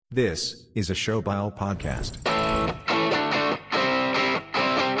This is a Showbile podcast.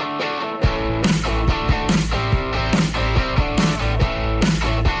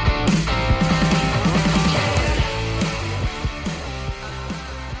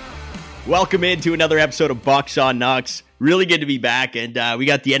 Welcome into another episode of Bucks on Nucks. Really good to be back, and we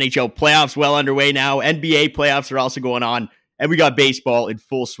got the NHL playoffs well underway now. NBA playoffs are also going on, and we got baseball in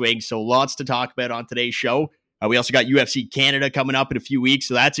full swing, so lots to talk about on today's show. We also got UFC Canada coming up in a few weeks,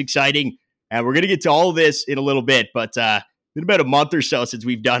 so that's exciting, and we're going to get to all of this in a little bit, but it's been about a month or so since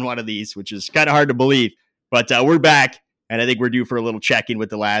we've done one of these, which is kind of hard to believe, but we're back, and I think we're due for a little check-in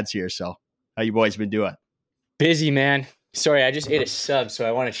with the lads here, so how you boys been doing? Busy, man. Sorry, I just ate a sub, so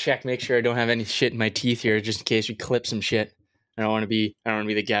I want to check, make sure I don't have any shit in my teeth here, just in case we clip some shit. I don't want to be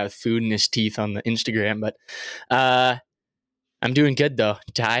the guy with food in his teeth on the Instagram, but I'm doing good though,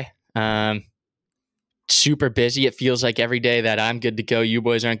 Ty. Super busy. It feels like every day that I'm good to go, you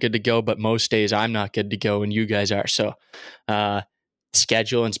boys aren't good to go, but most days I'm not good to go and you guys are. So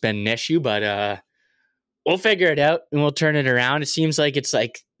scheduling's been an issue, but we'll figure it out and we'll turn it around. It seems like it's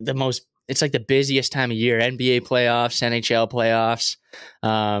like the busiest time of year. NBA playoffs, NHL playoffs,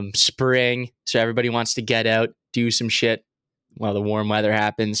 spring. So everybody wants to get out, do some shit while the warm weather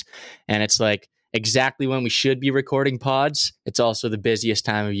happens. And it's like exactly when we should be recording pods. It's also the busiest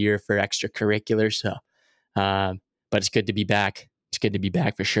time of year for extracurriculars. So, but it's good to be back. It's good to be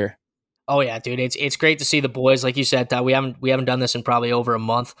back for sure. Oh yeah, dude. It's great to see the boys. Like you said, we haven't done this in probably over a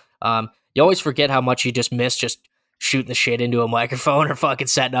month. You always forget how much you just miss just shooting the shit into a microphone or fucking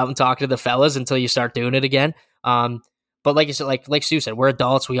setting up and talking to the fellas until you start doing it again. But like you said, like Stu said, we're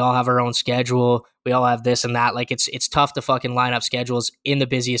adults. We all have our own schedule. We all have this and that. Like it's tough to fucking line up schedules in the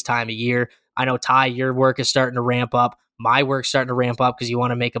busiest time of year. I know, Ty, your work is starting to ramp up. My work's starting to ramp up because you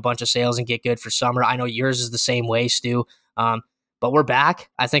want to make a bunch of sales and get good for summer. I know yours is the same way, Stu. But we're back.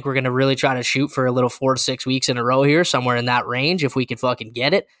 I think we're going to really try to shoot for a little 4 to 6 weeks in a row here, somewhere in that range, if we can fucking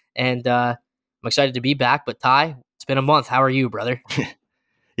get it. And I'm excited to be back. But Ty, it's been a month. How are you, brother?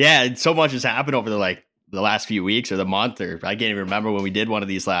 Yeah, so much has happened over the last few weeks or the month, or I can't even remember when we did one of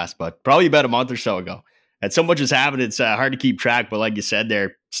these last, but probably about a month or so ago. And so much has happened. It's hard to keep track, but like you said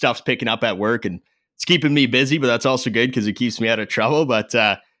there, stuff's picking up at work and it's keeping me busy, but that's also good because it keeps me out of trouble. But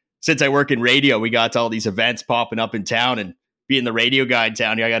since I work in radio, we got all these events popping up in town, and being the radio guy in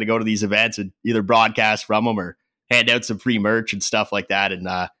town here, I got to go to these events and either broadcast from them or hand out some free merch and stuff like that. And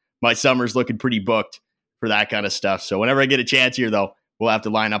my summer's looking pretty booked for that kind of stuff. So whenever I get a chance here, though, we'll have to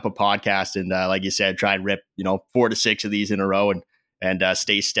line up a podcast and, like you said, try and rip 4 to 6 of these in a row and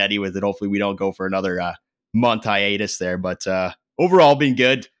stay steady with it. Hopefully we don't go for another month hiatus there, but overall been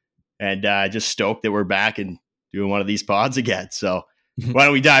good, and just stoked that we're back and doing one of these pods again. So why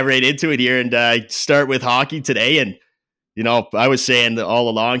don't we dive right into it here and start with hockey today. And I was saying that all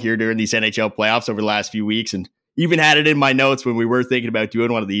along here during these NHL playoffs over the last few weeks, and even had it in my notes when we were thinking about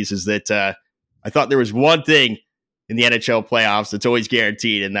doing one of these, is that I thought there was one thing in the NHL playoffs that's always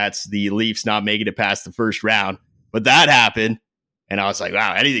guaranteed, and that's the Leafs not making it past the first round. But that happened, and I was like,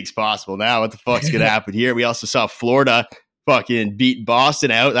 wow, anything's possible now. What the fuck's going to happen here? We also saw Florida fucking beat Boston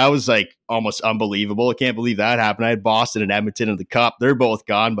out. That was like almost unbelievable. I can't believe that happened. I had Boston and Edmonton in the Cup. They're both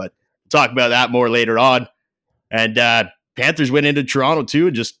gone, but we'll talk about that more later on. And Panthers went into Toronto too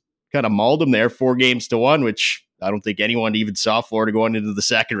and just kind of mauled them there 4-1, which I don't think anyone even saw Florida going into the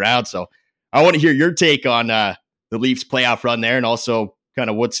second round. So I want to hear your take on the Leafs playoff run there, and also kind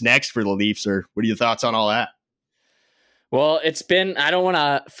of what's next for the Leafs, or what are your thoughts on all that? Well, I don't want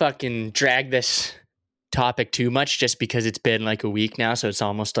to fucking drag this topic too much just because it's been like a week now, so it's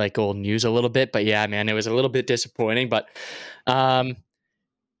almost like old news a little bit. But yeah, man, it was a little bit disappointing. But when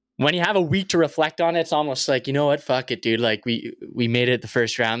you have a week to reflect on it, it's almost like, you know what, fuck it, dude. Like we made it the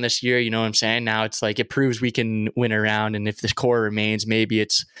first round this year, you know what I'm saying? Now it's like it proves we can win a round, and if this core remains, maybe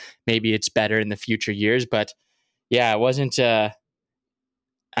it's better in the future years. But yeah, it wasn't I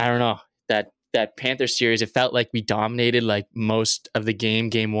don't know, that Panthers series, it felt like we dominated like most of the game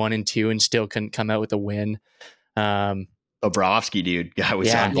 1 and 2, and still couldn't come out with a win. Bobrovsky, dude, guy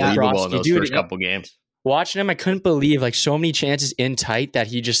was unbelievable in those first couple games. Watching him, I couldn't believe like so many chances in tight that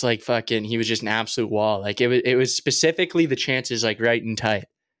he just like he was just an absolute wall. Like it was specifically the chances like right in tight.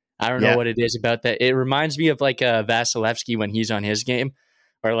 I don't know what it is about that. It reminds me of like Vasilevsky when he's on his game,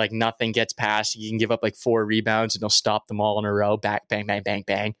 where like nothing gets past. He can give up like 4 rebounds and he'll stop them all in a row. Back, bang, bang, bang,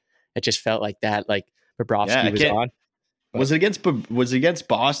 bang. It just felt like that. Like Bobrovsky was on. Was it against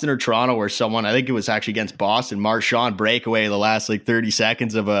Boston or Toronto where someone, I think it was actually against Boston, Marchand breakaway the last like 30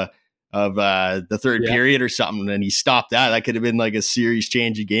 seconds of the third period or something, and he stopped that. That could have been like a series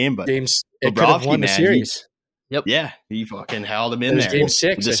changing game, but it could have won the series. Yep. Yeah, he fucking held him in It was there. game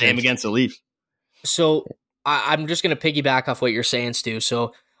 6. The I same think. against the Leafs. So I'm just going to piggyback off what you're saying, Stu.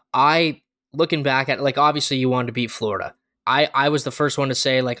 So looking back at, like, obviously you wanted to beat Florida. I was the first one to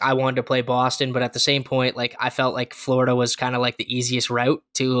say, like, I wanted to play Boston, but at the same point, like, I felt like Florida was kind of like the easiest route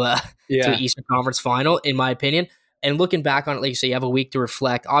to an Eastern Conference final, in my opinion. And looking back on it, like you say, you have a week to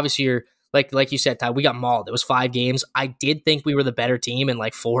reflect. Obviously, you're like you said, Ty, we got mauled. It was 5 games. I did think we were the better team in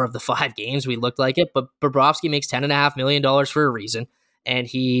like 4 of the 5 games. We looked like it, but Bobrovsky makes $10.5 million for a reason, and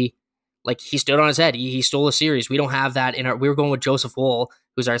he stood on his head. He stole a series. We don't have that in our. We were going with Joseph Woll,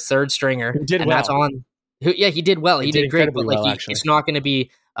 who's our third stringer, Who did and well. that's on. He did well. He did great, but like well, it's not going to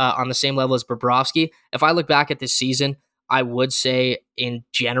be on the same level as Bobrovsky. If I look back at this season, I would say in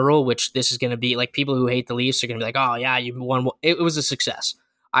general, which this is going to be like, people who hate the Leafs are going to be like, oh yeah, you won. It was a success.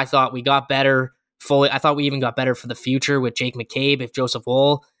 I thought we got better fully. I thought we even got better for the future with Jake McCabe. If Joseph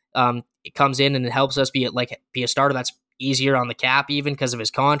Woll it comes in and it helps us be a starter, that's easier on the cap even because of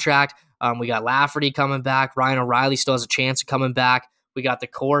his contract. We got Lafferty coming back. Ryan O'Reilly still has a chance of coming back. We got the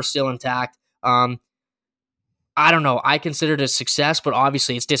core still intact. I don't know. I consider it a success, but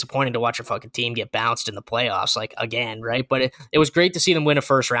obviously it's disappointing to watch your fucking team get bounced in the playoffs, like, again, right? But it was great to see them win a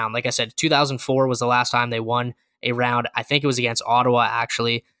first round. Like I said, 2004 was the last time they won a round. I think it was against Ottawa,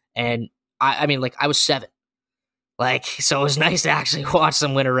 actually. And I mean, like, I was 7. Like, so it was nice to actually watch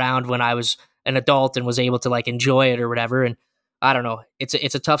them win a round when I was an adult and was able to, like, enjoy it or whatever. And I don't know. It's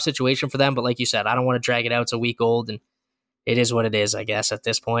a tough situation for them, but like you said, I don't want to drag it out. It's a week old, and it is what it is, I guess, at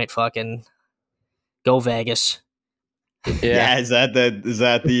this point. Fucking go Vegas. Yeah, is that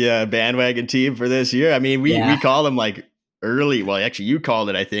the bandwagon team for this year? I mean, we call them like early. Well, actually, you called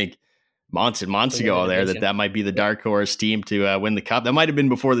it, I think, months and months ago there, that might be the dark horse team to win the cup. That might have been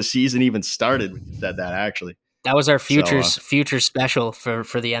before the season even started when you said that, actually. That was our future special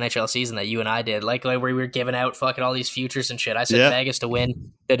for the NHL season that you and I did. Like where we were giving out fucking all these futures and shit. I said Vegas to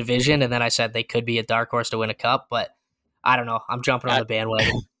win the division, and then I said they could be a dark horse to win a cup, but I don't know. I'm jumping on the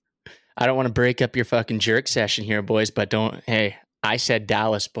bandwagon. I don't want to break up your fucking jerk session here, boys, but I said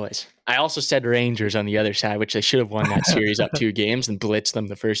Dallas, boys. I also said Rangers on the other side, which they should have won that series up 2 games and blitzed them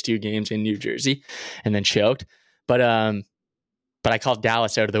the first 2 games in New Jersey and then choked. But I called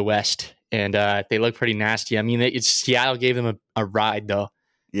Dallas out of the West, and they look pretty nasty. I mean, Seattle gave them a ride, though.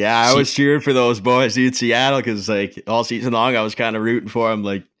 Yeah, I was cheering for those boys, dude, Seattle, because like all season long I was kind of rooting for them,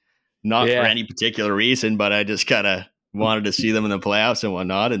 like not for any particular reason, but I just kind of wanted to see them in the playoffs and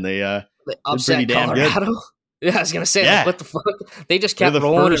whatnot, and they upset pretty damn Colorado. good. Yeah, I was gonna say, like, what the fuck? They just kept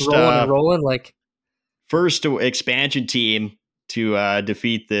rolling and rolling. Like, first expansion team to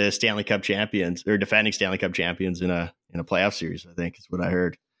defeat the Stanley Cup champions, or defending Stanley Cup champions in a playoff series, I think is what I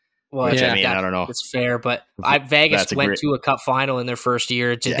heard. Well, I mean, I don't know. It's fair, but Vegas went to a cup final in their first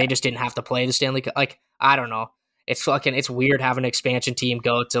year. They just didn't have to play the Stanley Cup. Like, I don't know. It's weird having an expansion team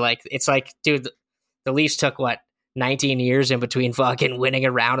go to, like, it's like, dude, the Leafs took 19 years in between fucking winning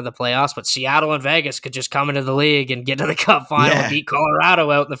a round of the playoffs, but Seattle and Vegas could just come into the league and get to the cup final and beat Colorado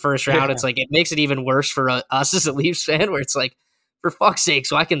out in the first round. It's like, it makes it even worse for us as a Leafs fan, where it's like, for fuck's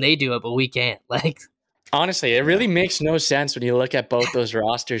sakes, why can they do it, but we can't? Like, honestly, it really makes no sense when you look at both those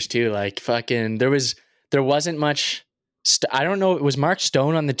rosters too. Like, fucking, there wasn't much. I don't know. Was Mark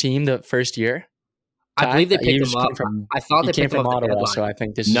Stone on the team the first year? I believe they picked him up. I thought they picked him up Ottawa, so I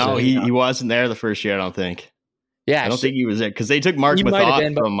think this. No, he wasn't there the first year, I don't think. Yeah, I don't think he was there because they took Mark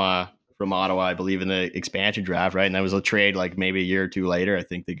Methot from Ottawa, I believe, in the expansion draft, right? And that was a trade like maybe a year or 2 later. I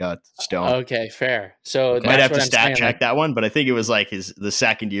think they got Stone. Okay, fair. So might have to stat check that one, but I think it was like the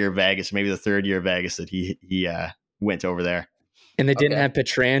second year of Vegas, maybe the third year of Vegas that he went over there. And they didn't have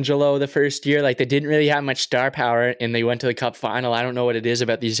Pietrangelo the first year. Like, they didn't really have much star power, and they went to the cup final. I don't know what it is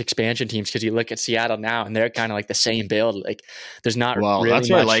about these expansion teams, because you look at Seattle now, and they're kind of like the same build. Like, there's not really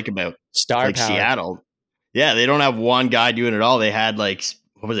that's what I like about star power. Seattle. Yeah, they don't have one guy doing it all. They had like,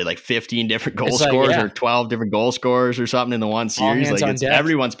 what was it, like 15 different goal scorers or 12 different goal scorers or something in the one series. Like,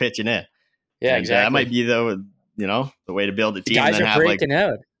 everyone's pitching in. Yeah, exactly. That might be the way to build a team. Guys are breaking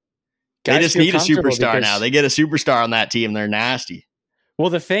out. They just need a superstar now. They get a superstar on that team. They're nasty. Well,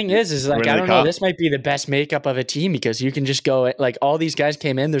 the thing is like, I don't know. This might be the best makeup of a team, because you can just go, like, all these guys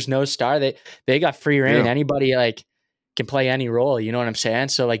came in. There's no star. They got free reign. Anybody like can play any role. You know what I'm saying?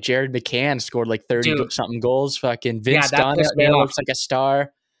 So like Jared McCann scored like 30 something goals. Fucking Vince Dunn looks like a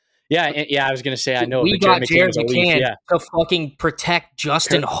star. Yeah, I was gonna say, I know we got Jared McCann to fucking protect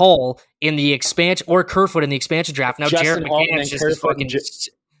Justin Hull in the expansion, or Kerfoot in the expansion draft. Now Jared McCann is just fucking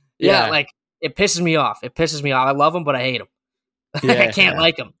like, it pisses me off. I love him, but I hate him. I can't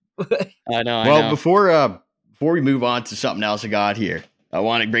like him. I know. Well, before we move on to something else I got here, I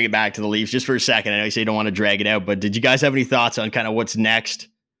want to bring it back to the Leafs just for a second. I know you say you don't want to drag it out, but did you guys have any thoughts on kind of what's next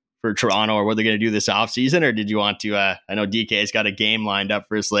for Toronto or what they're going to do this offseason? Or did you want to, I know DK's got a game lined up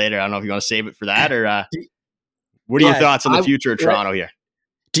for us later. I don't know if you want to save it for that or what are your thoughts on the future of Toronto here?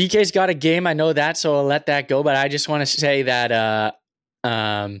 DK's got a game. I know that, so I'll let that go. But I just want to say that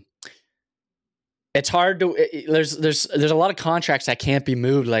it's hard to. There's a lot of contracts that can't be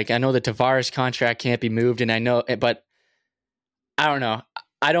moved. Like I know the Tavares contract can't be moved, and I know, but I don't know.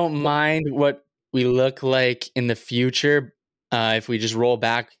 I don't mind what we look like in the future if we just roll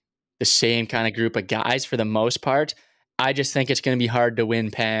back the same kind of group of guys for the most part. I just think it's going to be hard to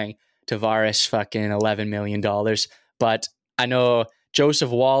win paying Tavares fucking $11 million. But I know Joseph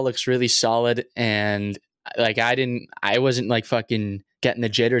Wall looks really solid, and like I wasn't like fucking getting the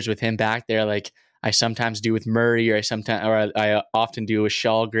jitters with him back there like I sometimes do with Murray, or I often do with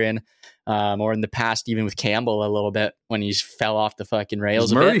Shalgren, or in the past even with Campbell a little bit when he's fell off the fucking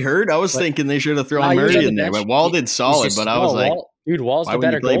rails. Was Murray hurt? I was thinking they should have thrown Murray in there, but Wall did solid. But I was like, dude, Wall's the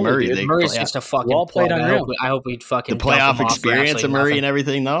better goalie. Murray? Murray's just a fucking. Wall played unreal. I hope we'd fucking the playoff experience of Murray and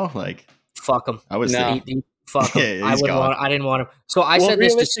everything, though. Like, fuck him. I was fuck him. Yeah, I didn't want him. So I said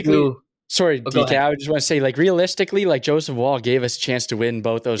this to Stu. Sorry, DK. I just want to say, like, realistically, like Joseph Wall gave us a chance to win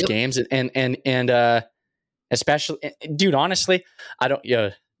both those games, and especially, dude. Honestly, I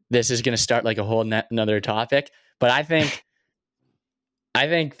don't. This is going to start like a whole another topic, but I think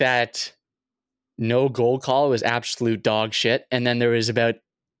that no goal call was absolute dog shit, and then there was like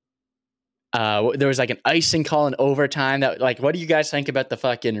an icing call in overtime. That like, what do you guys think about the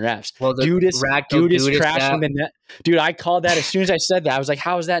fucking refs? Well, dude is crashing the net. Dude, I called that as soon as I said that. I was like,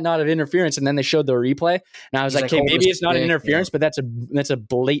 how is that not an interference? And then they showed the replay, and I was like, okay, maybe it's not an interference, but that's a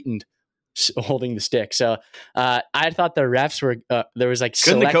blatant holding the stick. So I thought the refs were there was like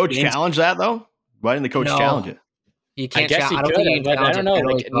couldn't the coach challenge that though? Why didn't the coach challenge it? You can't. I guess he could, but I don't know.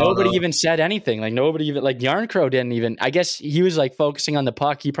 Like nobody even said anything. Like nobody even like Yarncrow didn't even. I guess he was like focusing on the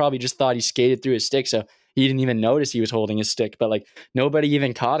puck. He probably just thought he skated through his stick, so he didn't even notice he was holding his stick. But like nobody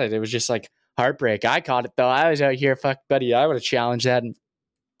even caught it. It was just like heartbreak. I caught it though. I was out here, fuck buddy. I would have challenged that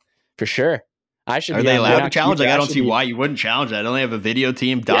for sure. I should. Are they allowed to challenge? Like I don't see why you wouldn't challenge that. Don't they have a video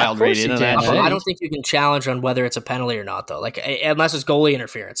team dialed right in on that? I don't think you can challenge on whether it's a penalty or not, though. Like unless it's goalie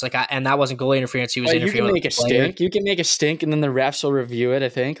interference. Like and that wasn't goalie interference. He was interfering. You can make a stink. You can make a stink, and then the refs will review it. I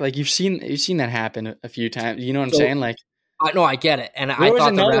think. Like you've seen that happen a few times. You know what I'm saying? Like, no, I get it. And there was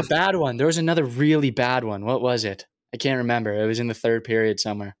another bad one. There was another really bad one. What was it? I can't remember. It was in the third period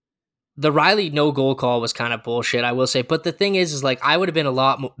somewhere. The Riley no goal call was kind of bullshit, I will say. But the thing is like I would have been a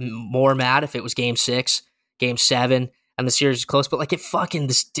lot more mad if it was Game 6. Game 7 and the series is close, but like it fucking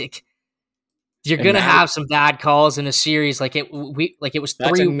the stick. You're gonna have some bad calls in a series. Like it was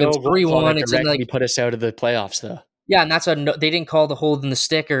 3-1. It's like put us out of the playoffs though. Yeah, and that's they didn't call the hold in the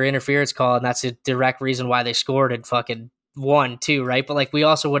stick or interference call, and that's a direct reason why they scored and fucking won too, right? But like we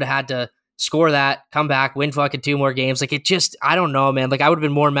also would have had to score that, come back, win fucking 2 more games. Like it just, I don't know, man. Like I would have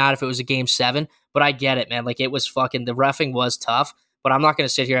been more mad if it was a Game 7, but I get it, man. Like it was fucking the reffing was tough, but I'm not gonna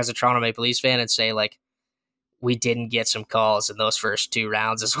sit here as a Toronto Maple Leafs fan and say like we didn't get some calls in those first 2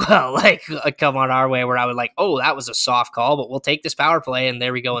 rounds as well. Like, come on our way where I would like, oh, that was a soft call, but we'll take this power play and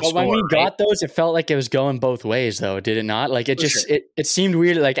there we go and score. When we got those, it felt like it was going both ways though, did it not? Like it it seemed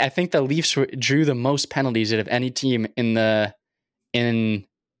weird. Like I think the Leafs drew the most penalties out of any team in the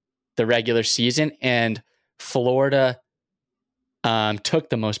regular season, and Florida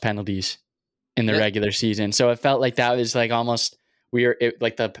took the most penalties in the regular season. So it felt like that was like almost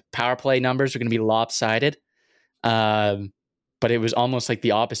like the power play numbers were going to be lopsided. But it was almost like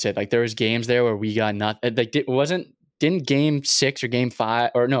the opposite. Like there was games there where we got nothing. Like didn't Game 6 or Game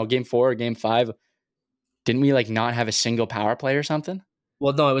 5 or no Game 4 or Game 5? Didn't we like not have a single power play or something?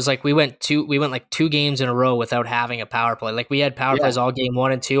 Well, no, it was like we went like 2 games in a row without having a power play. Like we had power plays all Game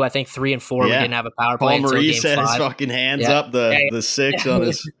 1 and 2. I think 3 and 4 we didn't have a power play. Paul Maurice had his fucking hands up, the 6 on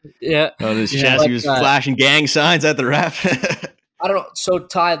his on his chest. He was flashing gang signs at the ref. I don't know. So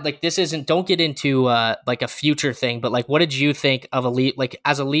Todd, like this isn't. Don't get into like a future thing, but like, what did you think of like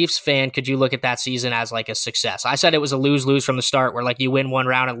as a Leafs fan? Could you look at that season as like a success? I said it was a lose from the start, where like you win 1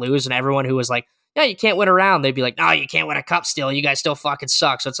 round and lose, and everyone who was like, yeah, you can't win a round, they'd be like, no, you can't win a cup still. You guys still fucking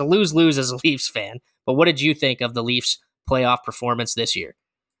suck. So it's a lose as a Leafs fan. But what did you think of the Leafs playoff performance this year?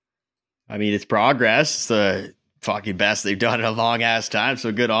 I mean, it's progress. It's the fucking best they've done in a long ass time.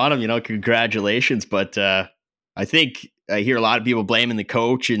 So good on them. You know, congratulations. But I think I hear a lot of people blaming the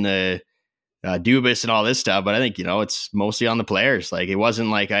coach and the Dubas and all this stuff. But I think, you know, it's mostly on the players. Like it wasn't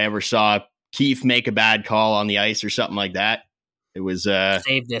like I ever saw Keefe make a bad call on the ice or something like that. It was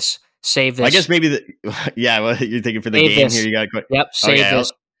save this. I guess maybe well, you're thinking for the Save game this. here. You got to quit. Yep, save Okay,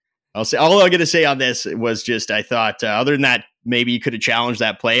 this. I'll say all I'm going to say on this was just I thought other than that, maybe you could have challenged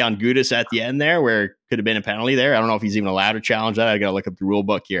that play on Gudis at the end there, where it could have been a penalty there. I don't know if he's even allowed to challenge that. I got to look up the rule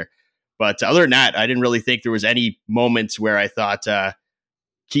book here. But other than that, I didn't really think there was any moments where I thought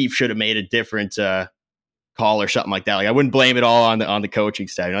Keefe should have made a different call or something like that. Like I wouldn't blame it all on the coaching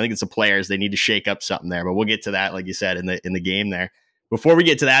staff. I think it's the players. They need to shake up something there. But we'll get to that, like you said, in the game there. Before we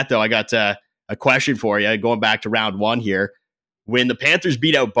get to that, though, I got a question for you. Going back to round one here. When the Panthers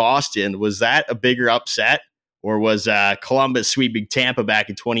beat out Boston, was that a bigger upset, or was Columbus sweeping Tampa back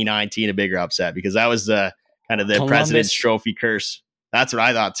in 2019 a bigger upset? Because that was kind of the President's Trophy curse. That's what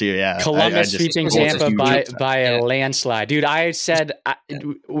I thought too. Yeah, Columbus sweeping Tampa by a landslide, dude. I said,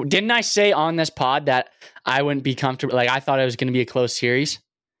 didn't I say on this pod that I wouldn't be comfortable? Like I thought it was going to be a close series.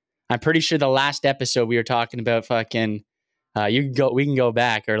 I'm pretty sure the last episode we were talking about fucking. We can go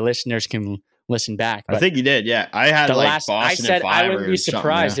back, or listeners can listen back. I think you did. Yeah, I had the like last. Boston I said I wouldn't be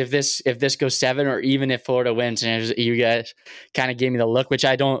surprised if this goes 7, or even if Florida wins. And you guys kind of gave me the look, which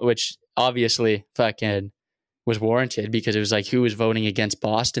obviously fucking was warranted, because it was like who was voting against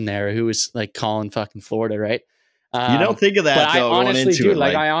Boston there, or who was like calling fucking Florida, right? You don't think of that, but though. I honestly do.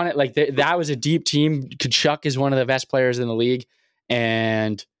 Like that was a deep team. Kachuk is one of the best players in the league,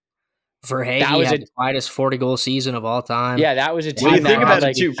 and Verhage had the widest 40-goal season of all time. Yeah, that was a team. Well, you think about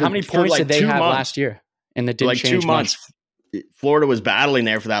it too. How many points did they have last year? And that didn't change 2 months. Florida was battling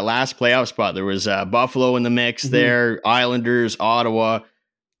there for that last playoff spot. There was Buffalo in the mix there, Islanders, Ottawa.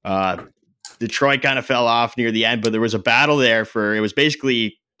 Detroit kind of fell off near the end, but there was a battle there it was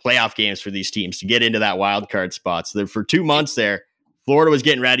basically playoff games for these teams to get into that wild card spot. So for 2 months there, Florida was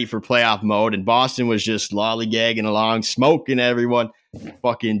getting ready for playoff mode, and Boston was just lollygagging along, smoking everyone,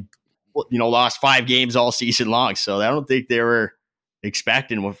 fucking, lost 5 games all season long. So I don't think they were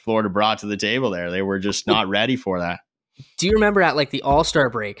expecting what Florida brought to the table there. They were just not ready for that. Do you remember at like the All-Star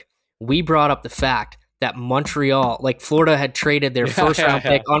break, we brought up the fact that Montreal, like Florida had traded their first round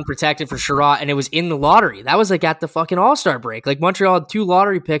pick unprotected for Sherrod, and it was in the lottery. That was like at the fucking All-Star break. Like Montreal had 2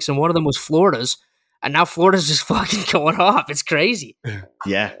 lottery picks, and one of them was Florida's, and now Florida's just fucking going off. It's crazy.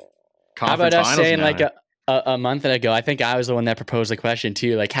 Yeah. How about us saying now, like a month ago, I think I was the one that proposed the question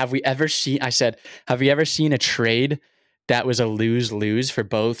too. Like, have we ever seen a trade that was a lose-lose for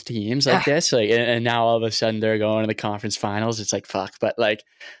both teams like this? Like, and now all of a sudden they're going to the conference finals. It's like, fuck. But like,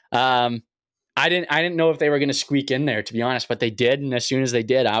 I didn't know if they were going to squeak in there, to be honest, but they did. And as soon as they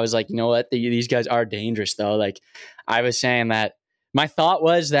did, I was like, you know what? These guys are dangerous though. Like I was saying that my thought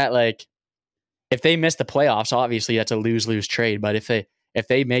was that like, if they miss the playoffs, obviously that's a lose-lose trade. But if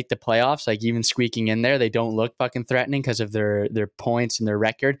they make the playoffs, like even squeaking in there, they don't look fucking threatening because of their points and their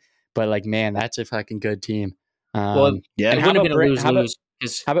record. But like, man, that's a fucking good team. Well, yeah, it wouldn't have been a lose-lose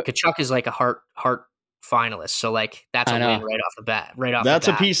because Kachuk is like a Hart finalist, so like that's a win right off the bat. That's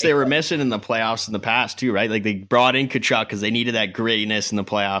a piece they were missing in the playoffs in the past too, right? Like they brought in Kachuk because they needed that grittiness in the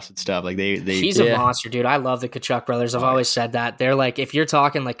playoffs and stuff. Like he's a monster, dude. I love the Kachuk brothers. I've always said that they're like, if you're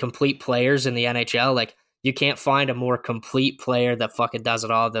talking like complete players in the NHL, like you can't find a more complete player that fucking does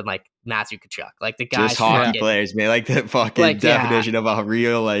it all than like Matthew Kachuk. Like the guy's just hockey players, man. Like the fucking definition of a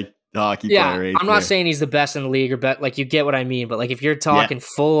real like hockey player. Right, I'm not saying he's the best in the league, or bet like you get what I mean. But like if you're talking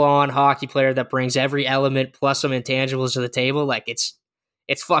full on hockey player that brings every element plus some intangibles to the table, like it's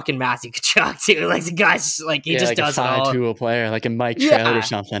fucking Matthew Kachuk too. Like the guy's like he just like does a it all. 5-tool player, like a Mike Trout or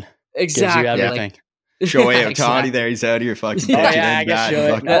something. Exactly. Gives you everything. Shohei Ohtani there. He's out here fucking. I guess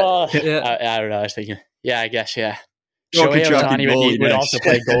Shohei. I don't know. I was thinking. Yeah, I guess. Yeah. Shohei Ohtani would also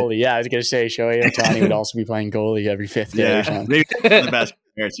play goalie. Yeah, I was going to say Shohei Ohtani would also be playing goalie every 5th day or something. Maybe the best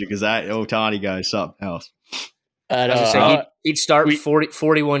because that Ohtani guy is something else. He'd start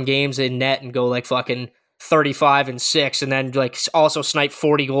 41 games in net and go like fucking 35-6, and then like also snipe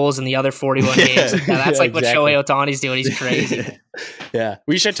 40 goals in the other 41 games. That's like what Shohei Ohtani's doing. He's crazy. Yeah,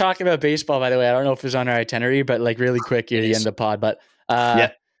 we should talk about baseball. By the way, I don't know if it was on our itinerary, but like really quick here at the end of the pod. But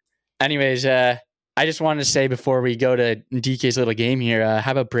anyways, I just wanted to say before we go to DK's little game here,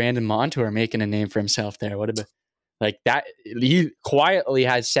 how about Brandon Montour making a name for himself there? What about like that? He quietly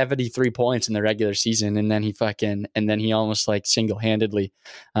had 73 points in the regular season, and then he almost like single-handedly,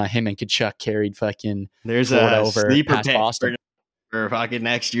 him and Kachuk carried fucking there's Florida a over sleeper past Boston for fucking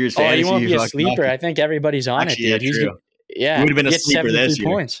next year's fantasy. He won't be a sleeper. I think everybody's on actually, it, dude. He would have been a sleeper this year.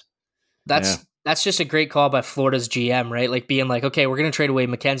 Points. That's just a great call by Florida's GM, right? Like being like, okay, we're gonna trade away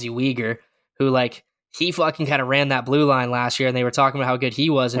Mackenzie Weegar, who like he fucking kind of ran that blue line last year, and they were talking about how good he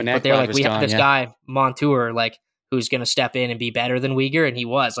was, but they're like, we have this guy Montour, like who's gonna step in and be better than Weegar, and he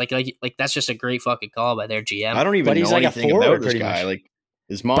was like that's just a great fucking call by their GM. I don't even know anything about this guy. Like,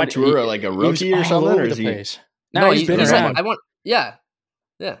 Is Montour like a rookie or something? Or is he? Place. No, he's been around. Yeah.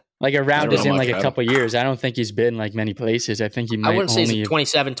 Like around as in like a about couple years. I don't think he's been like many places. I think he might I wouldn't say only he's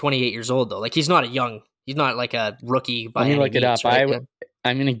 27, 28 years old though. Like he's not like a rookie by Let me any look it means, up. right?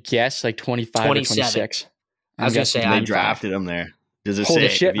 I'm going to guess like 25 or 26. I was going to say They drafted him there. Does it Holy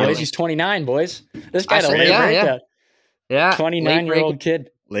say? shit, boys. He's 29, boys. This guy said, late breakout. Yeah. 29-year-old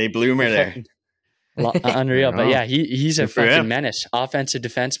kid. Late bloomer there. Unreal. But yeah, he's a Good for fucking him. menace. Offensive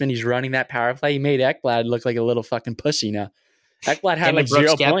defenseman. He's running that power play. He made Ekblad look like a little fucking pussy now. Ekblad had Him like and Brooks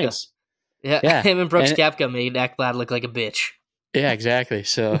 0 Koepka. points. Yeah. Him and Brooks Koepka made Ekblad look like a bitch. Yeah, exactly.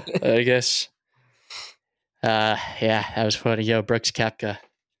 So I guess, that was funny. Yo, Brooks Koepka.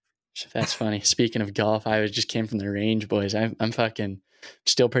 That's funny. Speaking of golf, I just came from the range, boys. I'm fucking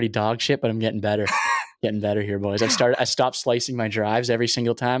still pretty dog shit, but I'm getting better. Getting better here, boys. I stopped slicing my drives every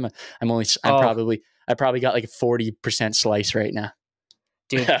single time. I probably got like a 40% slice right now.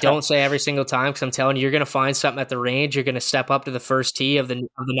 Dude, don't say every single time because I'm telling you, you're gonna find something at the range. You're gonna step up to the first tee of the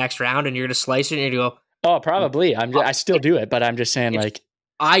next round, and you're gonna slice it, and you go. Oh, probably. I still do it, but I'm just saying, like,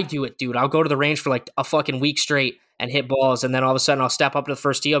 I do it, dude. I'll go to the range for like a fucking week straight and hit balls, and then all of a sudden I'll step up to the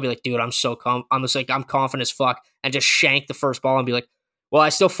first tee. I'll be like, dude, I'm confident as fuck, and just shank the first ball and be like, well, I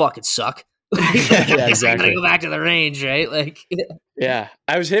still fucking suck. Yeah, exactly. I gotta go back to the range, right? Like, yeah,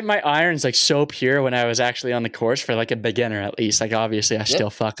 I was hitting my irons like so pure when I was actually on the course for like a beginner, at least. Like, obviously, I still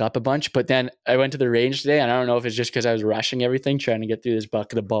fuck up a bunch, but then I went to the range today, and I don't know if it's just because I was rushing everything, trying to get through this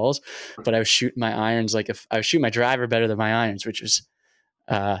bucket of balls, but I was shooting my irons like I was shooting my driver better than my irons, which was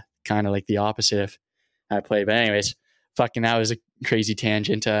kind of like the opposite of how I play. But anyways, fucking that was a crazy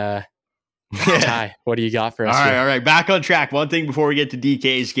tangent. Ty, what do you got for us? All right. Back on track. One thing before we get to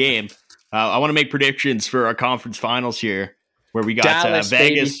DK's game. I want to make predictions for our conference finals here, where we got Dallas,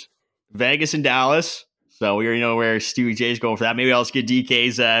 Vegas and Dallas. So we already know where Stewie J's going for that. Maybe I'll just get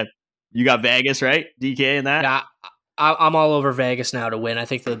DK's. You got Vegas, right? DK in that? Yeah, I'm all over Vegas now to win. I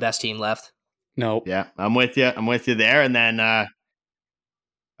think they're the best team left. Nope. Yeah, I'm with you there. And then I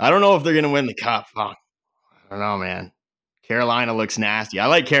don't know if they're going to win the cup. Fuck. I don't know, man. Carolina looks nasty. I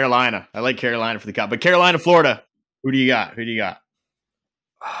like Carolina for the cup. But Carolina, Florida, who do you got?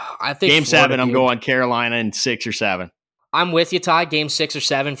 I think Game Florida, 7, I'm dude. going Carolina in 6 or 7. I'm with you, Ty. Game 6 or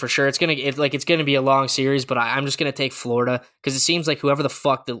 7 for sure. It's gonna be a long series, but I'm just gonna take Florida because it seems like whoever the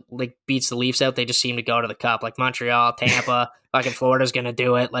fuck beats the Leafs out, they just seem to go to the cup. Like Montreal, Tampa, fucking Florida's gonna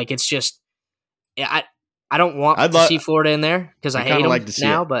do it. Like it's just, I don't want to see Florida in there because I hate them like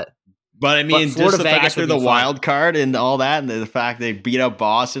now. But I mean, Florida, just the Vegas fact they're would be the fun. wild card and all that, and the fact they beat up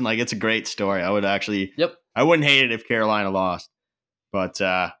Boston, like it's a great story. I would actually, I wouldn't hate it if Carolina lost, but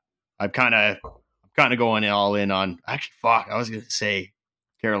I'm kind of going all in on. Actually, fuck, I was gonna say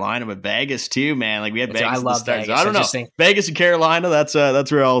Carolina, but Vegas too, man. Like we had Vegas. I love Vegas. Vegas. I don't know. Vegas and Carolina. That's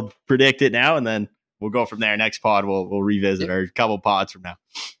where I'll predict it now, and then we'll go from there. Next pod, we'll revisit or a couple pods from now.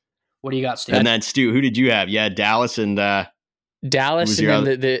 What do you got, Stu? And then Stu, who did you have? Yeah, Dallas and Dallas, and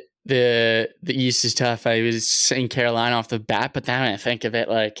then the East is tough. I was saying Carolina off the bat, but then I think of it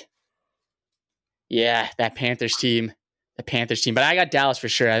like, yeah, that Panthers team. But I got Dallas for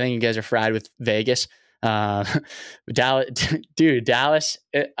sure. I think you guys are fried with Vegas. Dallas,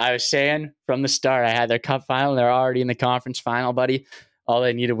 I was saying from the start, I had their cup final. They're already in the conference final, buddy. All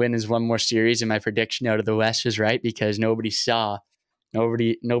they need to win is one more series. And my prediction out of the West was right because nobody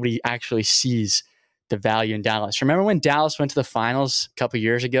actually sees the value in Dallas. Remember when Dallas went to the finals a couple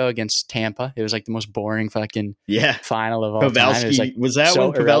years ago against Tampa? It was like the most boring fucking final of all time. It was, like, was that so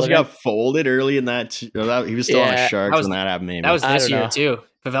when Pavelski got folded early in that? He was still on the Sharks when that happened. Maybe that was this year too.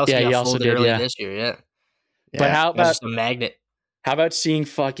 Pavelski got folded early this year. Yeah. But how about just a magnet? How about seeing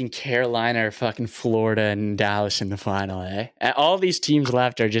fucking Carolina or fucking Florida and Dallas in the final? All these teams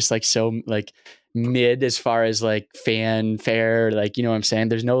left are just like so like mid as far as like fanfare, like, you know what I'm saying?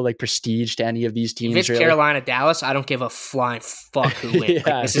 There's no like prestige to any of these teams. If it's really. Carolina, Dallas, I don't give a flying fuck who wins.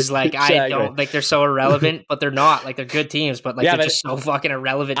 Like, this is like I don't like they're so irrelevant, but they're not. Like they're good teams, but like they're just so fucking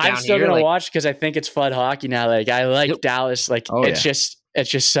irrelevant down here. I'm still gonna watch because I think it's fun hockey now. Like I like Dallas. Like it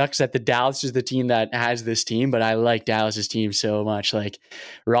just sucks that the Dallas is the team that has this team, but I like Dallas's team so much. Like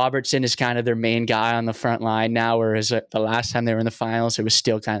Robertson is kind of their main guy on the front line now, whereas the last time they were in the finals, it was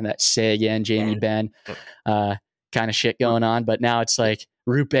still kind of that Sagan, Jamie Benn kind of shit going on. But now it's like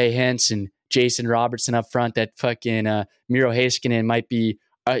Rupe Hintz and Jason Robertson up front. That fucking Miro Heiskanen might be.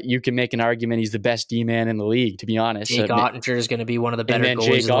 You can make an argument he's the best D-man in the league, to be honest. Jake Ottinger is going to be one of the better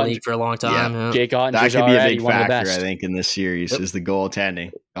goalies in the league for a long time. Yeah. Jake Ottinger that could be a big one factor, of the best. I think, in this series is the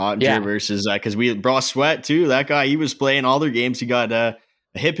goaltending. Ottinger versus because we Bras Sweat too. That guy, he was playing all their games. He got a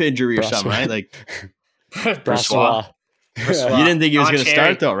hip injury or something, right? Like Brassois. You didn't think he was going to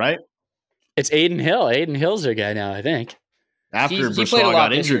start though, right? It's Aiden Hill. Aiden Hill's their guy now, I think. After He Brossoit played a lot got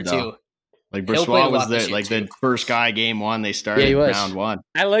this year, injured though. too. Like Hill played a Brossoit was lot this year, the too. first guy game one they started he was. round one.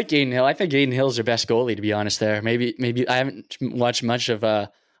 I like Aiden Hill. I think Aiden Hill's their best goalie, to be honest. There, maybe I haven't watched much of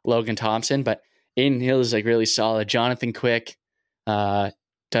Logan Thompson, but Aiden Hill is like really solid. Jonathan Quick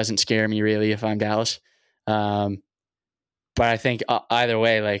doesn't scare me really if I'm Dallas, but I think either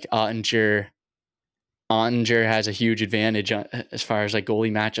way, like Ottinger has a huge advantage as far as like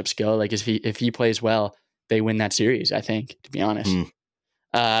goalie matchups go. Like if he plays well, they win that series. I think, to be honest.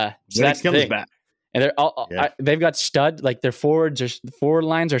 So that's the thing. Back. And they're they've got stud, like their forward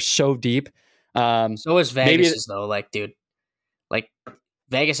lines are so deep. So is Vegas though, like, dude. Like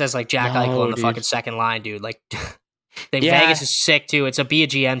Vegas has like Jack Eichel on the fucking second line, dude. Like Vegas is sick too. It's a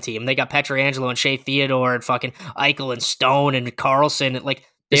BGM team. They got Pietrangelo and Shea Theodore and fucking Eichel and Stone and Carlson. Like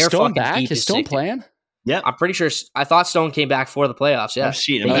they're Stone fucking back? deep. Is Stone playing? Yeah, I'm pretty sure. I thought Stone came back for the playoffs. Yeah, I've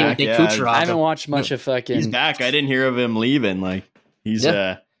seen him back. I haven't watched much of fucking. He's back. I didn't hear of him leaving. Like he's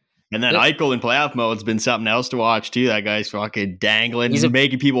and then Eichel in playoff mode's been something else to watch too. That guy's fucking dangling. He's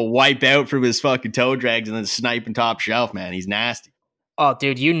making people wipe out from his fucking toe drags and then sniping top shelf, man. He's nasty. Oh,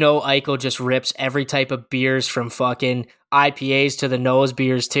 dude, you know Eichel just rips every type of beers from fucking IPAs to the nose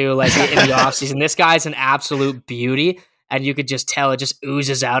beers too, like in the offseason. This guy's an absolute beauty, and you could just tell it just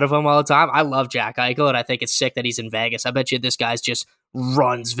oozes out of him all the time. I love Jack Eichel, and I think it's sick that he's in Vegas. I bet you this guy's just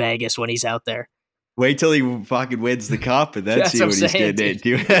runs Vegas when he's out there. Wait till he fucking wins the cup and then see what he's getting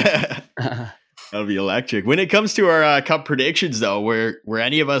into. That'll be electric. When it comes to our cup predictions, though, were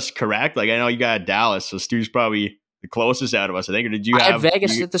any of us correct? Like, I know you got Dallas, so Stu's probably the closest out of us, I think. Or did you have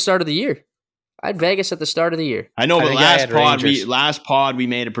Vegas at the start of the year? I had Vegas at the start of the year. I know, but last pod we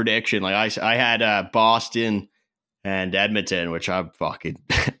made a prediction. Like I had Boston and Edmonton, which I'm fucking.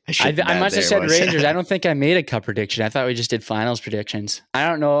 I must have said Rangers. I don't think I made a cup prediction. I thought we just did finals predictions. I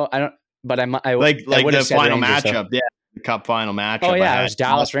don't know. But I like the final Rangers, matchup. Yeah, the cup final matchup. Oh yeah, it was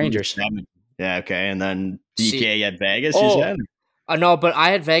Dallas Rangers. Yeah, okay, and then DK at Vegas. You said? No, but I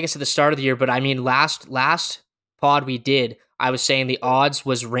had Vegas at the start of the year. But I mean, last pod we did, I was saying the odds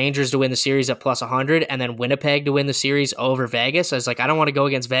was Rangers to win the series at plus 100, and then Winnipeg to win the series over Vegas. I was like, I don't want to go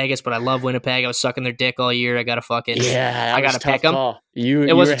against Vegas, but I love Winnipeg. I was sucking their dick all year. I got to fucking I got to pick them.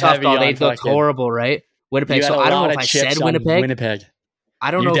 It was a tough call. They looked horrible, right? Winnipeg. So I don't know if I said Winnipeg. I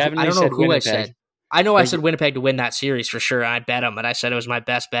don't know who I said. I know I said Winnipeg to win that series for sure. I bet them, and I said it was my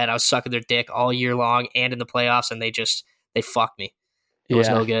best bet. I was sucking their dick all year long and in the playoffs, and they fucked me. It was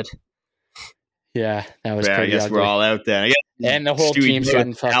no good. Yeah, that was pretty I guess ugly. we're all out there. And the whole team's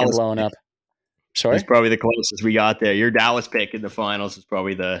getting fucking blown up. Sorry? It's probably the closest we got there. Your Dallas pick in the finals is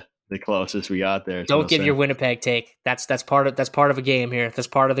probably the closest we got there. Don't give your Winnipeg take. That's part of a game here. That's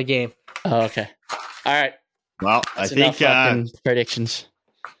part of the game. Oh, okay. All right. Well, that's I think predictions.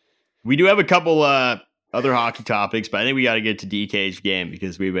 We do have a couple other hockey topics, but I think we got to get to DK's game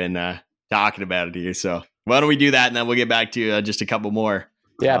because we've been talking about it here. So why don't we do that, and then we'll get back to just a couple more.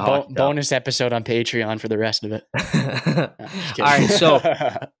 Yeah, bonus episode on Patreon for the rest of it. All right, so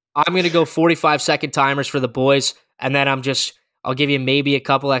I'm going to go 45-second timers for the boys, and then I'll give you maybe a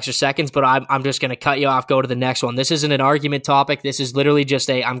couple extra seconds, but I'm just going to cut you off, go to the next one. This isn't an argument topic. This is literally just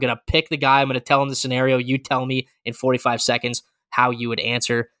I'm going to pick the guy. I'm going to tell him the scenario. You tell me in 45 seconds how you would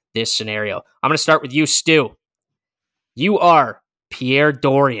answer this scenario. I'm going to start with you, Stu. You are Pierre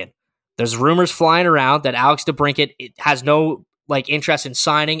Dorian. There's rumors flying around that Alex DeBrincat has no interest in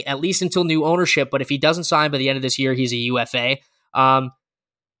signing, at least until new ownership. But if he doesn't sign by the end of this year, he's a UFA. And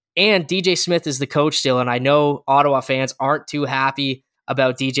DJ Smith is the coach still. And I know Ottawa fans aren't too happy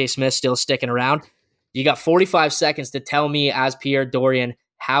about DJ Smith still sticking around. You got 45 seconds to tell me, as Pierre Dorian,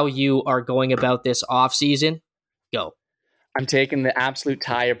 how you are going about this offseason. Go. I'm taking the absolute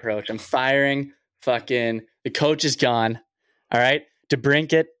tie approach. I'm firing the coach is gone. All right.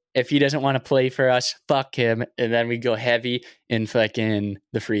 DeBrincat, if he doesn't want to play for us, fuck him. And then we go heavy in fucking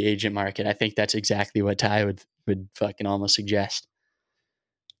the free agent market. I think that's exactly what Ty would fucking almost suggest.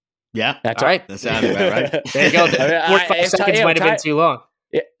 Yeah. That's right. That sounds about right. There you go. 45 seconds might have been too long.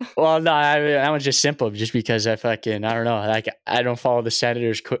 Yeah. Well, no, that one's just simple. Just because I don't know. I don't follow the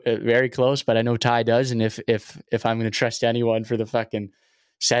Senators very close, but I know Ty does. And if I'm going to trust anyone for the fucking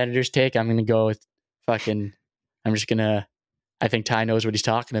Senators take, I'm going to go with I think Ty knows what he's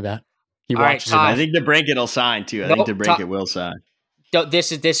talking about. He watches it. I think DeBrincat will sign too. I think DeBrincat will sign.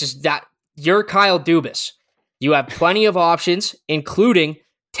 This is that you're Kyle Dubas. You have plenty of options, including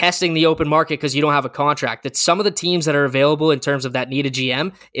testing the open market because you don't have a contract. That some of the teams that are available in terms of that need a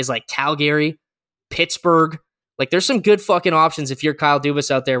GM is like Calgary, Pittsburgh. Like there's some good fucking options if you're Kyle Dubas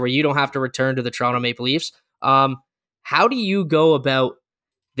out there where you don't have to return to the Toronto Maple Leafs. How How do you go about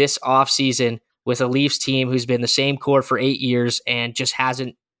this offseason with a Leafs team who's been the same core for 8 years and just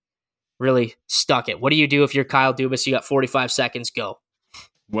hasn't really stuck it? What do you do if you're Kyle Dubas? You got 45 seconds, go.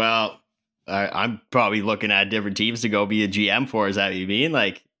 Well, I'm probably looking at different teams to go be a GM for. Is that what you mean?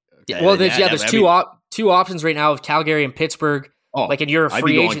 Like, well, there's two options right now of Calgary and Pittsburgh. Oh, like, and you're a I'd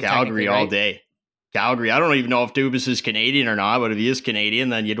free be going agent. Calgary right? all day. Calgary. I don't even know if Dubas is Canadian or not, but if he is Canadian,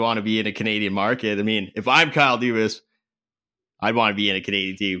 then you'd want to be in a Canadian market. I mean, if I'm Kyle Dubas, I'd want to be in a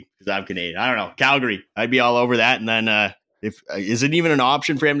Canadian team because I'm Canadian. I don't know. Calgary. I'd be all over that. And then if is it even an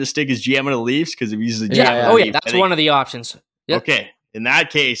option for him to stick his GM in the Leafs? Because if he's the GM, oh yeah, that's one of the options. Yep. Okay, in that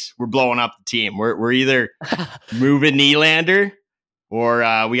case, we're blowing up the team. We're either moving Nylander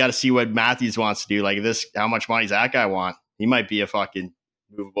or we got to see what Matthews wants to do. Like this, how much money does that guy want? He might be a fucking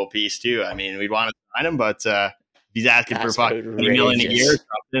movable piece too. I mean, we'd want to sign him, but if he's asking for fucking $20 million a year or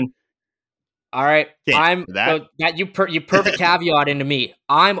something. All right, I'm that you perfect caveat into me.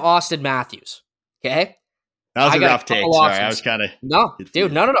 I'm Austin Matthews. Okay, that was a rough take. Sorry, I was kind of no.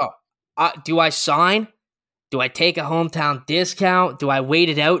 Do I sign? Do I take a hometown discount? Do I wait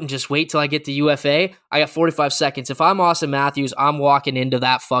it out and just wait till I get to UFA? I got 45 seconds. If I'm Austin Matthews, I'm walking into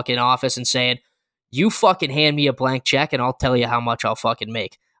that fucking office and saying, you fucking hand me a blank check and I'll tell you how much I'll fucking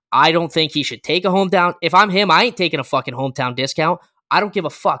make. I don't think he should take a hometown. If I'm him, I ain't taking a fucking hometown discount. I don't give a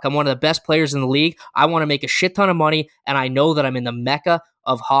fuck. I'm one of the best players in the league. I want to make a shit ton of money, and I know that I'm in the mecca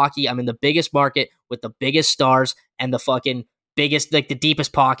of hockey. I'm in the biggest market with the biggest stars and the fucking biggest, like the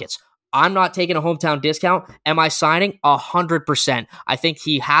deepest pockets. I'm not taking a hometown discount. Am I signing? 100%. I think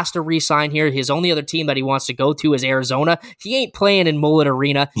he has to re-sign here. His only other team that he wants to go to is Arizona. He ain't playing in Mullet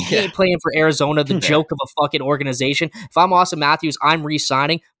Arena. He ain't playing for Arizona, the joke of a fucking organization. If I'm Austin Matthews, I'm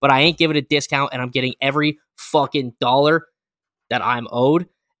re-signing, but I ain't giving a discount, and I'm getting every fucking dollar that I'm owed.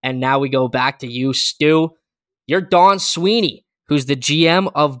 And now we go back to you, Stu. You're Don Sweeney, who's the GM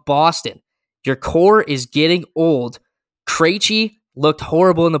of Boston. Your core is getting old. Krejci looked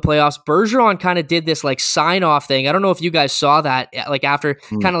horrible in the playoffs. Bergeron kind of did this like sign-off thing. I don't know if you guys saw that, like after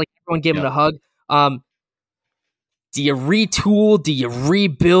kind of like everyone giving a hug. Do you retool? Do you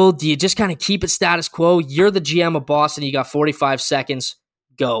rebuild? Do you just kind of keep it status quo? You're the GM of Boston. You got 45 seconds.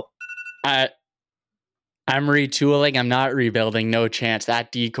 Go. I'm retooling. I'm not rebuilding. No chance.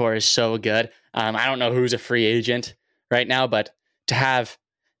 That decor is so good. I don't know who's a free agent right now, but to have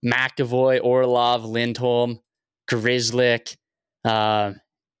McAvoy, Orlov, Lindholm, Grzelcyk, those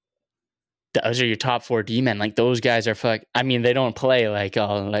are your top 4 D-men. Like, those guys are I mean, they don't play like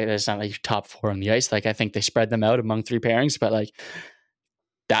it's not like your top 4 on the ice. Like, I think they spread them out among 3 pairings, but like,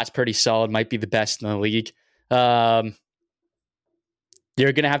 that's pretty solid. Might be the best in the league. You're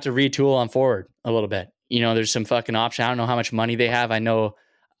going to have to retool on forward a little bit. You know, there's some fucking option. I don't know how much money they have. I know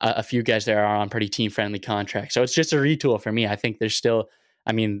a few guys there are on pretty team-friendly contracts. So it's just a retool for me. I think there's still,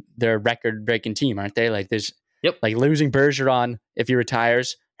 I mean, they're a record-breaking team, aren't they? Like, there's like losing Bergeron if he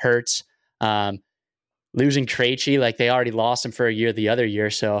retires hurts. Losing Krejci, like they already lost him for a year the other year.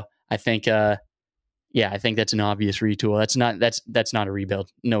 So I think, I think that's an obvious retool. That's not a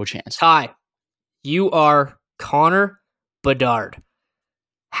rebuild. No chance. Ty, you are Connor Bedard.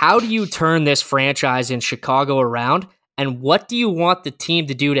 How do you turn this franchise in Chicago around? And what do you want the team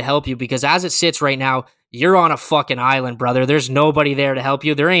to do to help you? Because as it sits right now, you're on a fucking island, brother. There's nobody there to help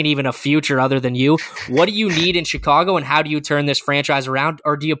you. There ain't even a future other than you. What do you need in Chicago, and how do you turn this franchise around?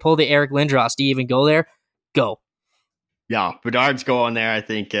 Or do you pull the Eric Lindros? Do you even go there? Go. Yeah, Bedard's going there. I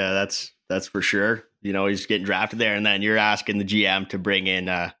think that's for sure. You know, he's getting drafted there, and then you're asking the GM to bring in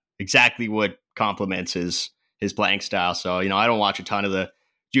exactly what complements his playing style. So, you know, I don't watch a ton of the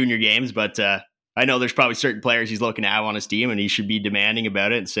junior games, but I know there's probably certain players he's looking to have on his team, and he should be demanding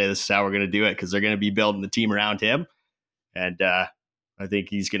about it and say, this is how we're going to do it, because they're going to be building the team around him. And I think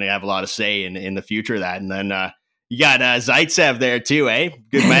he's going to have a lot of say in the future of that. And then you got Zaitsev there too, eh?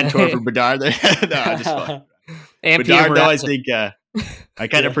 Good mentor for Bedard. No, just fun. And Bedard, though, I think I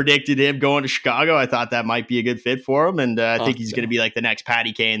kind of predicted him going to Chicago. I thought that might be a good fit for him, and I think he's going to be like the next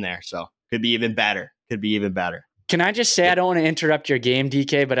Patty Kane there. So could be even better. Can I just say, I don't want to interrupt your game,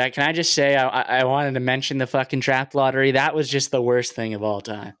 DK, but can I just say I wanted to mention the fucking draft lottery. That was just the worst thing of all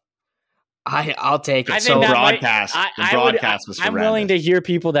time. I'll take it. So broadcast. Was I'm willing to hear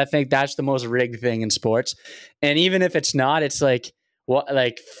people that think that's the most rigged thing in sports. And even if it's not, it's like, what,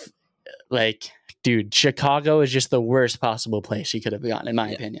 like, dude, Chicago is just the worst possible place he could have gone, in my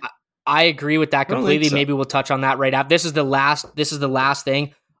opinion. I agree with that completely. So. Maybe we'll touch on that right after. This is the last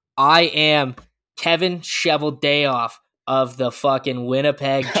thing. I am Kevin Cheveldayoff of the fucking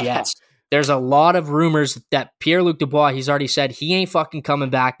Winnipeg Jets. there's a lot of rumors that Pierre-Luc Dubois, he's already said he ain't fucking coming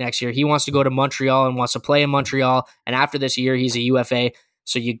back next year. He wants to go to Montreal and wants to play in Montreal. And after this year, he's a UFA.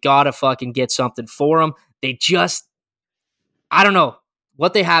 So you got to fucking get something for him. I don't know.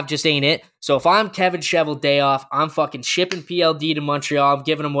 What they have just ain't it. So if I'm Kevin Chevel day off, I'm fucking shipping PLD to Montreal. I'm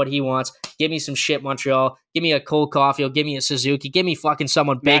giving him what he wants. Give me some shit, Montreal. Give me a Cole Caulfield. Give me a Suzuki. Give me fucking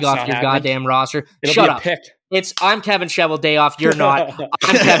someone big off your goddamn roster. Shut up. I'm Kevin Chevel day off. You're not.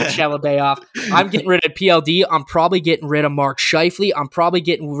 I'm Kevin Chevel day off. I'm getting rid of PLD. I'm probably getting rid of Mark Scheifele. I'm probably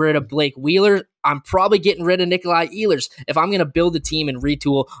getting rid of Blake Wheeler. I'm probably getting rid of Nikolai Ehlers. If I'm going to build a team and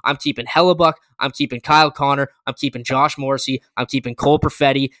retool, I'm keeping Hellebuck. I'm keeping Kyle Connor. I'm keeping Josh Morrissey. I'm keeping Cole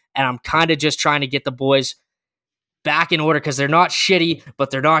Perfetti. And I'm kind of just trying to get the boys back in order because they're not shitty,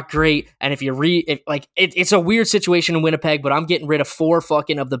 but they're not great. And if you it's a weird situation in Winnipeg, but I'm getting rid of 4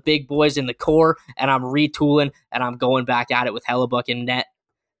 fucking of the big boys in the core, and I'm retooling, and I'm going back at it with Hellebuck in net.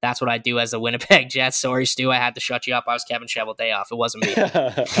 That's what I do as the Winnipeg Jets. Sorry, Stu, I had to shut you up. I was Kevin Chevel day off. It wasn't me.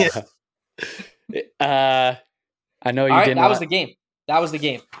 I know you didn't. That was the game. That was the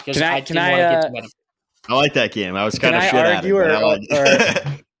game. Can I I like that game. I was kind of shit at it.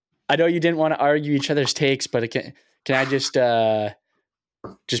 Or I know you didn't want to argue each other's takes, but can I just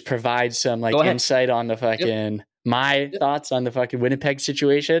provide some insight on the fucking my thoughts on the fucking Winnipeg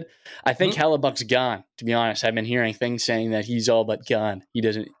situation? I think Hellebuck's gone. To be honest, I've been hearing things saying that he's all but gone. He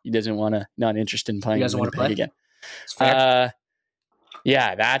doesn't want to. Not interested in playing Winnipeg again.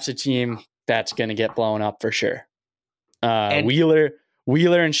 Yeah, that's a team that's going to get blown up for sure. Wheeler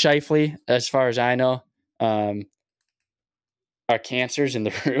and Scheifele, as far as I know, are cancers in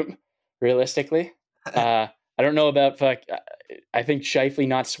the room. Realistically, I don't know about I think Scheifele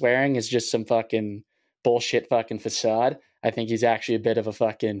not swearing is just some fucking bullshit fucking facade. I think he's actually a bit of a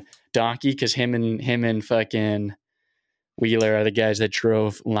fucking donkey because him and fucking Wheeler are the guys that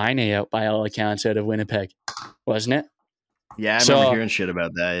drove Laine out by all accounts out of Winnipeg, wasn't it? Yeah, I remember hearing shit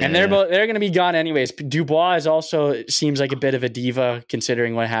about that. Yeah, and they're going to be gone anyways. Dubois seems like a bit of a diva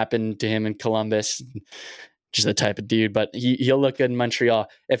considering what happened to him in Columbus. Just the type of dude, but he'll look good in Montreal.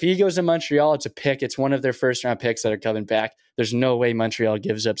 If he goes to Montreal, it's a pick. It's one of their first round picks that are coming back. There's no way Montreal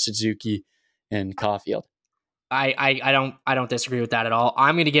gives up Suzuki and Caulfield. I don't disagree with that at all.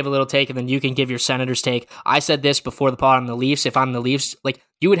 I'm going to give a little take, and then you can give your Senators take. I said this before the pod on the Leafs. If I'm the Leafs,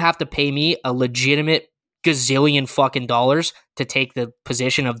 you would have to pay me a legitimate gazillion fucking dollars to take the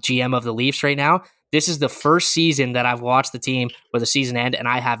position of GM of the Leafs right now. This is the first season that I've watched the team where the season end, and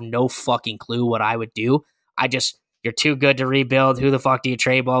I have no fucking clue what I would do. You're too good to rebuild. Who the fuck do you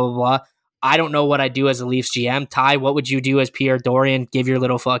trade? Blah, blah, blah. I don't know what I'd do as a Leafs GM. Ty, what would you do as Pierre Dorian? Give your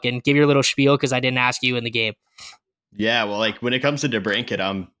little spiel because I didn't ask you in the game. Yeah, well, when it comes to DeBrincat,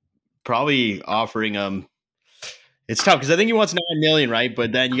 I'm probably offering him. It's tough because I think he wants $9 million, right?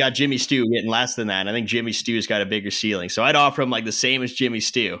 But then you got Jimmy Stu getting less than that. And I think Jimmy Stu's got a bigger ceiling. So I'd offer him the same as Jimmy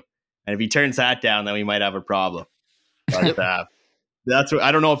Stu. And if he turns that down, then we might have a problem. But that's what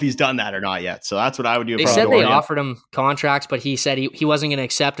I don't know if he's done that or not yet. So that's what I would do. They said they offered him contracts, but he said he wasn't going to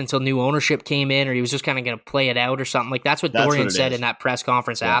accept until new ownership came in, or he was just kind of going to play it out or something. That's what Dorian said in that press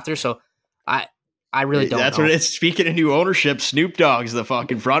conference after. So I really don't know. That's what it is. Speaking of new ownership, Snoop Dogg's the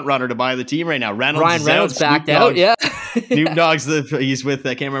fucking front runner to buy the team right now. Ryan Reynolds backed out. Yeah. Snoop Dogg's he's with,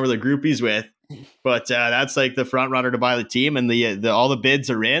 I can't remember the group he's with, but that's the front runner to buy the team, and all the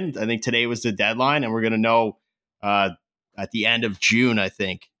bids are in. I think today was the deadline, and we're going to know at the end of June, I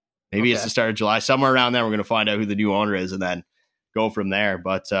think. Maybe it's the start of July. Somewhere around there, we're going to find out who the new owner is and then go from there.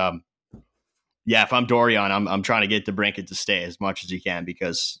 But, yeah, if I'm Dorian, I'm trying to get DeBrincat to stay as much as you can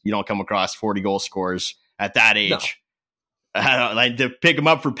because you don't come across 40 goal scorers at that age. No. I don't to pick him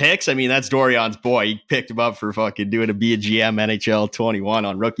up for picks. I mean, that's Dorian's boy. He picked him up for fucking be a GM NHL 21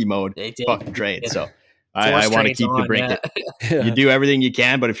 on rookie mode. Fucking trade. So I want to keep DeBrincat. Yeah. You do everything you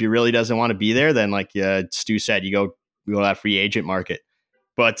can, but if he really doesn't want to be there, then Stu said, you go that free agent market.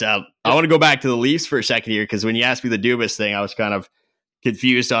 But I want to go back to the Leafs for a second here because when you asked me the Dubas thing, I was kind of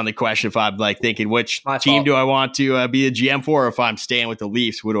confused on the question if I'm thinking which team do I want to be a GM for, or if I'm staying with the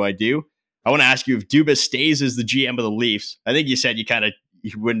Leafs, what do I do? I want to ask you if Dubas stays as the GM of the Leafs. I think you said you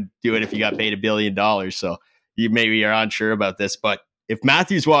wouldn't do it if you got paid $1 billion. So you maybe are unsure about this, but if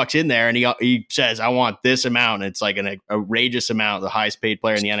Matthews walks in there and he says, I want this amount, and it's an outrageous amount, the highest paid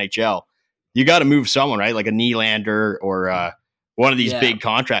player in the NHL, you got to move someone, right? Like a Nylander or one of these big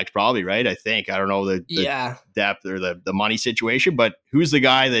contracts, probably, right? I think. I don't know the depth or the money situation, but who's the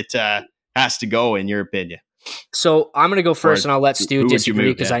guy that has to go, in your opinion? So I'm going to go first, and I'll let Stu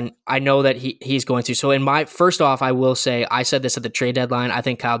disagree because I know that he's going to. So first off, I will say, I said this at the trade deadline. I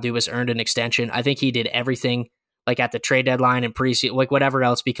think Kyle Dubas earned an extension. I think he did everything like at the trade deadline and preseason, like whatever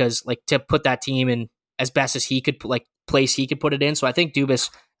else, because like to put that team in as best as he could, like place he could put it in. So I think Dubas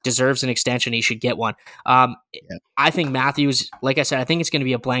deserves an extension. He should get one. I think Matthews, like I said, I think it's going to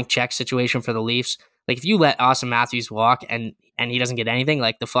be a blank check situation for the Leafs. Like if you let Austin Matthews walk and he doesn't get anything,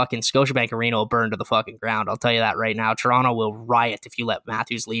 like the fucking Scotiabank Arena will burn to the fucking ground. I'll tell you that right now. Toronto will riot if you let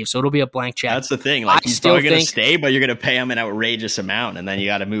Matthews leave. So it'll be a blank check. That's the thing. Like he's probably going to stay, but you're going to pay him an outrageous amount, and then you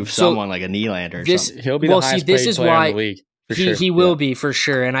got to move someone like a Nylander or something. He'll be the highest paid player in the league. He will be for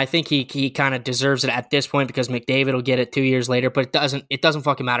sure, and I think he kind of deserves it at this point because McDavid will get it 2 years later. But it doesn't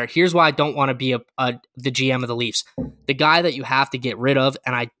fucking matter. Here's why I don't want to be the GM of the Leafs. The guy that you have to get rid of,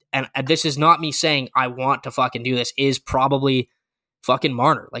 and this is not me saying I want to fucking do this, is probably fucking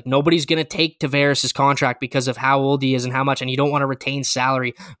Marner. Like nobody's gonna take Tavares' contract because of how old he is and how much, and you don't want to retain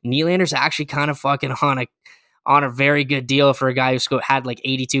salary. Nylander's actually kind of fucking on a very good deal for a guy who had like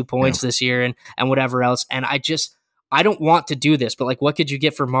 82 points this year and whatever else. And I don't want to do this, but like, what could you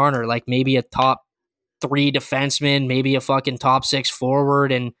get for Marner? Like maybe a top 3 defenseman, maybe a fucking top 6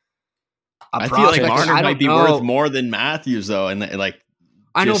 forward, and I feel like Marner might be worth more than Matthews though, and like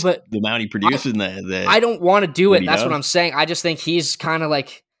I know, but the amount he produces, I don't want to do it. That's what I'm saying. I just think he's kind of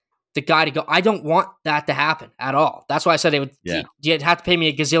like the guy to go. I don't want that to happen at all. That's why I said it would. Yeah. You'd have to pay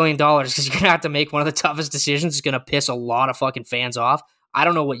me $1 gazillion because you're gonna have to make one of the toughest decisions. It's gonna piss a lot of fucking fans off. I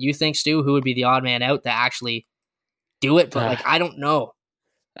don't know what you think, Stu. Who would be the odd man out to actually do it? But like, I don't know.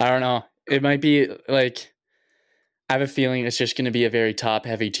 I don't know. It might be like, I have a feeling it's just going to be a very top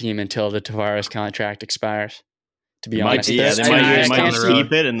heavy team until the Tavares contract expires. To be honest, they might just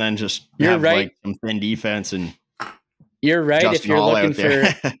keep it and then just have like some thin defense and. You're right. Justin if you're Hall looking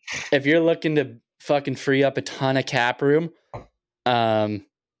for, if you're looking to fucking free up a ton of cap room,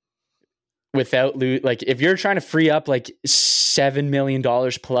 without like if you're trying to free up like $7 million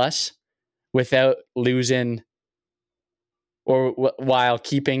plus without losing. Or while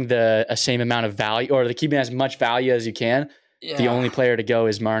keeping the same amount of value, or keeping as much value as you can, the only player to go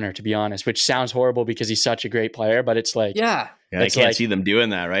is Marner, to be honest, which sounds horrible because he's such a great player, but it's like... I can't see them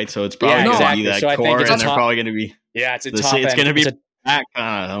doing that, right? So it's probably going to be that core, and they're probably going to be... Yeah, it's a top end. It's going to be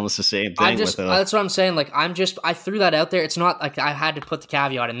almost the same thing. That's what I'm saying. Like, I threw that out there. It's not like I had to put the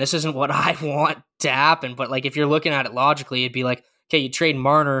caveat in. This isn't what I want to happen, but like if you're looking at it logically, it'd be like, okay, you trade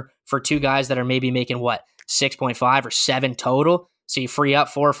Marner for 2 guys that are maybe making what? 6.5 or 7 total. So you free up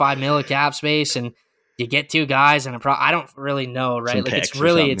 4 or 5 million cap space and you get 2 guys and I don't really know, right? Some like it's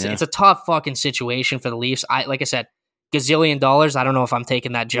really, it's a tough fucking situation for for the Leafs. Like I said, $1 gazillion. I don't know if I'm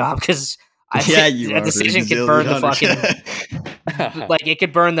taking that job because I think a decision could burn the fucking, like it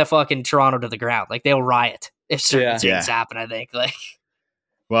could burn the fucking Toronto to the ground. Like they'll riot if certain things happen, I think. Like,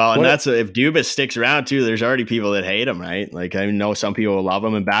 well, and if Dubas sticks around too, there's already people that hate him, right? Like I know some people will love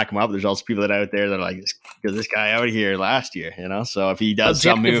him and back him up. There's also people that out there that are like, get this guy out of here last year, you know? So if he does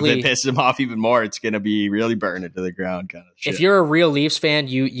some move that pisses him off even more, it's going to be really burn it to the ground kind of shit. If you're a real Leafs fan,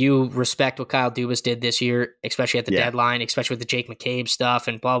 you respect what Kyle Dubas did this year, especially at the deadline, especially with the Jake McCabe stuff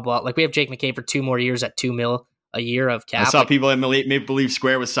and blah, blah. Like we have Jake McCabe for 2 more years at $2 million a year of cap. I saw people at Maple Leaf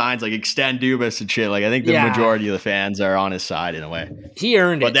Square with signs like extend Dubas and shit. Like I think the majority of the fans are on his side in a way. He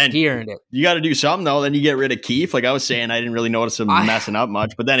earned it. You got to do something though. Then you get rid of Keefe. Like I was saying, I didn't really notice him messing up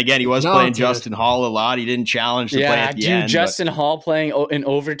much. But then again, he was playing Justin Hall a lot. He didn't challenge to play at the end. Justin Hall playing in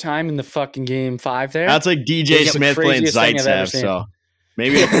overtime in the fucking game 5 there. That's like DJ Smith playing Zaitsev. So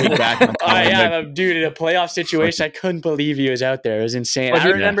maybe I'll take back. Dude, in a playoff situation, I couldn't believe he was out there. It was insane. I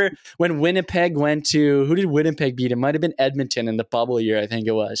remember when Winnipeg went to, who did Winnipeg beat? It might have been Edmonton in the bubble year, I think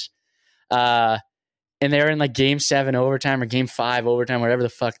it was. And they were in like game 7 overtime or game 5 overtime, whatever the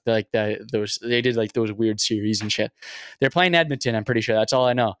fuck. They did like those weird series and shit. They're playing Edmonton, I'm pretty sure. That's all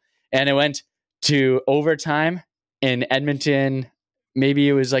I know. And it went to overtime in Edmonton. Maybe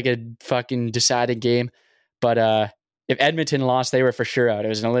it was like a fucking decided game, but if Edmonton lost, they were for sure out. It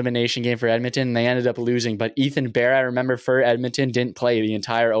was an elimination game for Edmonton, and they ended up losing. But Ethan Bear, I remember for Edmonton, didn't play the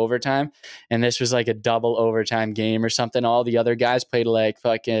entire overtime. And this was like a double overtime game or something. All the other guys played like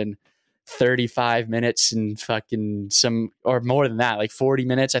fucking 35 minutes and fucking or more than that, like 40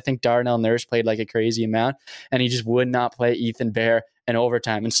 minutes. I think Darnell Nurse played like a crazy amount, and he just would not play Ethan Bear in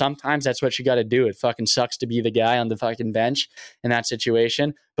overtime. And sometimes that's what you got to do. It fucking sucks to be the guy on the fucking bench in that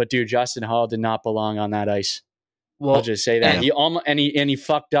situation. But dude, Justin Hall did not belong on that ice. Well, I'll just say that he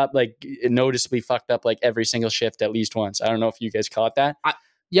fucked up, like noticeably fucked up like every single shift at least once. I don't know if you guys caught that.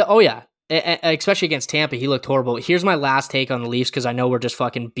 Especially against Tampa, he looked horrible. Here's my last take on the Leafs because I know we're just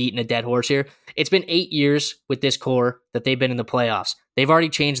fucking beating a dead horse here. It's been 8 years with this core that they've been in the playoffs. They've already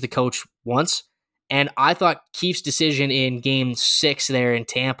changed the coach once, and I thought Keefe's decision in Game 6 there in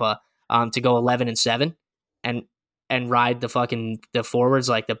Tampa to go 11-7, and and ride the forwards,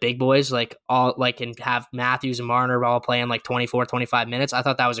 like the big boys, like all like, and have Matthews and Marner all playing like 24, 25 minutes. I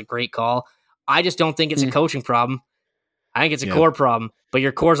thought that was a great call. I just don't think it's a coaching problem. I think it's a core problem, but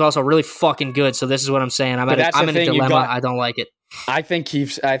your core is also really fucking good. So this is what I'm saying. I'm in a dilemma. I don't like it. I think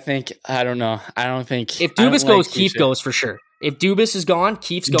Keefe's. I don't know. I don't think if Dubas goes, Keefe goes for sure. If Dubas is gone,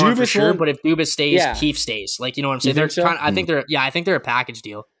 Keefe's gone for sure. But if Dubas stays, Keefe stays. Like, you know what I'm saying? I think they're a package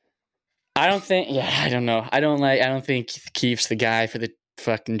deal. I don't think. Yeah, I don't know. I don't think Keefe's the guy for the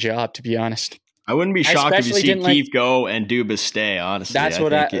fucking job. To be honest, I wouldn't be shocked if you see Keefe go and Dubas stay. Honestly, that's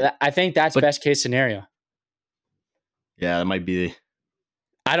I think that's best case scenario. Yeah, that might be.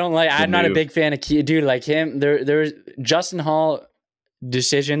 I'm not a big fan of Keefe, dude. Like him, there's Justin Hall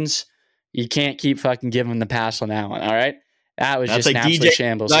decisions. You can't keep fucking giving him the pass on that one. All right, that's just like an absolute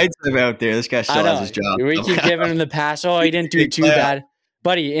shambles. Lights out there. This guy still has his job. We keep giving him the pass. Oh, he didn't do too bad,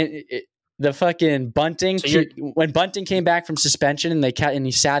 buddy. The fucking Bunting. When Bunting came back from suspension and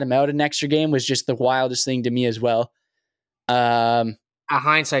he sat him out an extra game was just the wildest thing to me as well.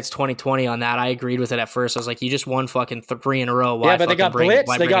 Hindsight's 2020 on that. I agreed with it at first. I was like, you just won fucking 3 in a row. Why but they got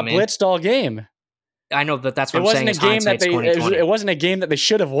blitzed. They got blitzed all game. I know, but that's what I'm saying. It wasn't a game that they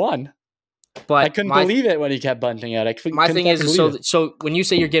should have won. But I couldn't believe it when he kept Bunting out. My thing is, so when you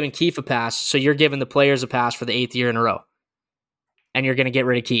say you're giving Keefe a pass, so you're giving the players a pass for the 8th year in a row, and you're going to get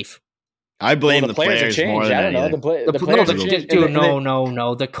rid of Keefe. I blame the players more than anything.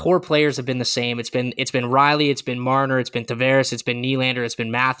 No. The core players have been the same. It's been Riley, it's been Marner, it's been Tavares, it's been Nylander, it's been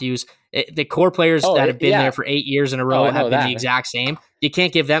Matthews. The core players that have been there for 8 years in a row have been the exact same. You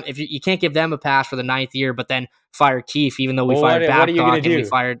can't give them you can't give them a pass for the 9th year, but then fire Keefe, even though we fired Babcock and we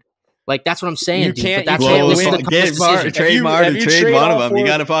fired. Like that's what I'm saying, you dude. Can't, but that's trade Marner, trade one of them. You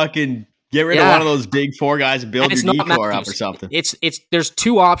got to fucking. Get rid of one of those big 4 guys and build your D-core up or something. There's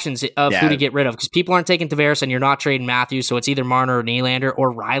 2 options of who to get rid of because people aren't taking Tavares and you're not trading Matthews, so it's either Marner or Nylander or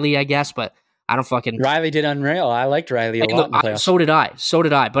Riley, I guess. But I don't fucking. Riley did unreal. I liked Riley a lot in the playoffs. So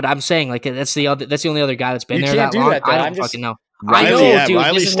did I. But I'm saying like that's the only other guy that's been there that long. I don't fucking know. Riley, I know, dude.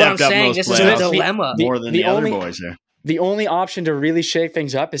 Riley this is what I'm saying. This is a dilemma. More than the other boys there. The only option to really shake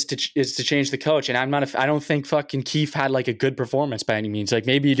things up is to change the coach, and I don't think fucking Keefe had like a good performance by any means. Like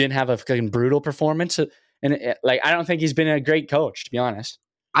maybe he didn't have a fucking brutal performance, and like I don't think he's been a great coach, to be honest.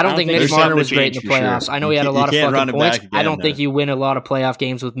 I don't think Mitch Marner was great in the playoffs. Sure. I know he had a lot of fucking points. I don't think you win a lot of playoff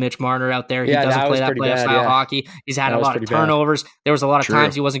games with Mitch Marner out there. He doesn't play that playoff style hockey. He's had a lot of turnovers. There was a lot of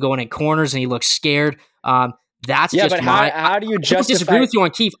times he wasn't going in corners and he looked scared. That's just but how do you justify? I disagree with you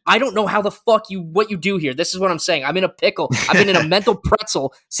on Keefe. I don't know how the fuck what you do here. This is what I'm saying. I'm in a pickle. I've been in a mental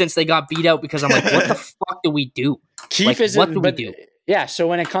pretzel since they got beat out because I'm like, what the fuck do we do? Keefe what do we do? Yeah, so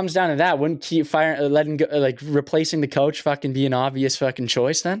when it comes down to that, wouldn't Keefe letting go, like replacing the coach fucking be an obvious fucking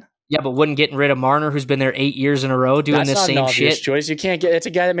choice then? Yeah, but wouldn't getting rid of Marner, who's been there 8 years in a row doing the same shit? Choice. You can't get. It's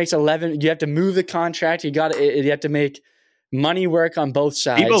a guy that makes 11. You have to move the contract. You have to make money work on both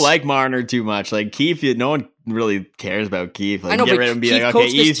sides. People like Marner too much. Like Keefe, no one really cares about Keefe. Like, I know, get rid of him and be Keefe like,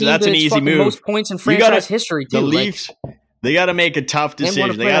 okay, that's an easy move. Most points in franchise history too. The Leafs, they got to make a tough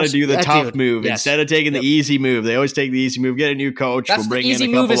decision. They got to do the tough move instead of taking the easy move. They always take the easy move. Get a new coach. That's we'll bring the easy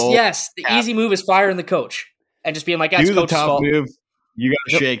in a move. The easy move is firing the coach and just being like, "That's do the coach's tough fault." Move. You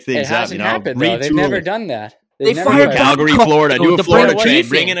got to shake things up. Hasn't happened, though. They've never done that. They fired Calgary, Florida. Do a Florida trade.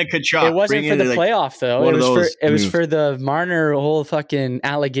 Bring in a Kachuk. It wasn't for the playoff, though. It was for the Marner whole fucking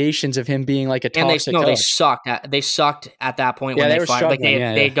allegations of him being like a toxic coach. They sucked. They sucked at that point when they fired. Like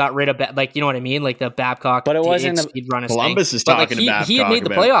they got rid of, like, you know what I mean, like the Babcock. But it wasn't. He'd run his Columbus thing. is talking to Babcock. He had made the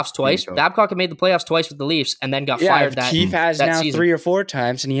playoffs twice. Babcock had made the playoffs twice with the Leafs, and then got fired. That Keefe has that now season. 3 or 4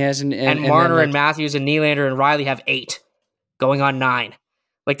 times, and he hasn't. And Marner and Matthews and Nylander and Riley have 8, going on 9.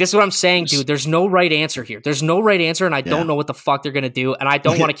 Like, this is what I'm saying, dude. There's no right answer here. There's no right answer, and I don't know what the fuck they're going to do. And I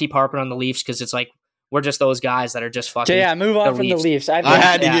don't want to keep harping on the Leafs because it's like, we're just those guys that are just fucking. Okay, move on from the Leafs. I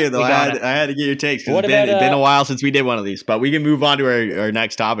had to get though. I had to get your takes because it's been a while since we did one of these. But we can move on to our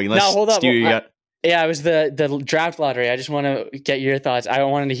next topic. Hold up. Yeah, it was the draft lottery. I just want to get your thoughts. I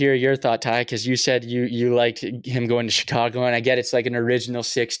wanted to hear your thought, Ty, because you said you liked him going to Chicago, and I get it's like an original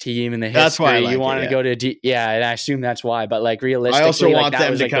 6 team in the history. That's why you wanted to go to and I assume that's why. But like realistically, I also want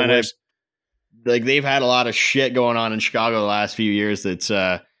them to like kind of like they've had a lot of shit going on in Chicago the last few years that's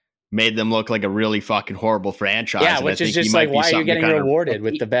made them look like a really fucking horrible franchise. Yeah, which is just like, why are you getting rewarded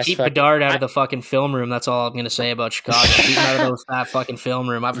with the best? Keep Bedard out of the fucking film room. That's all I'm going to say about Chicago. Keep him out of that fucking film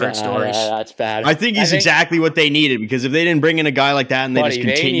room. I've heard stories. That's bad. I think he's exactly what they needed, because if they didn't bring in a guy like that and they just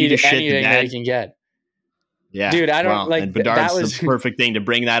continue to shit the bed, they can get. Yeah, dude, I don't like. And Bedard's the perfect thing to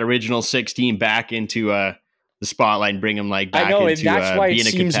bring that original 6 team back into the spotlight and bring him like back into being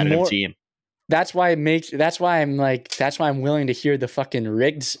a competitive team. that's why I'm willing to hear the fucking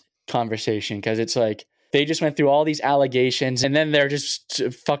rigged conversation, because it's like they just went through all these allegations and then they're just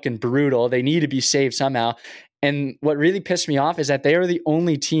fucking brutal. They need to be saved somehow. And what really pissed me off is that they are the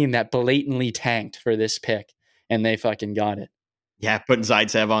only team that blatantly tanked for this pick, and they fucking got it. Yeah, putting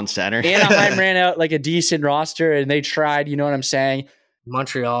Zaitsev on center. Anaheim ran out like a decent roster, and they tried, you know what I'm saying?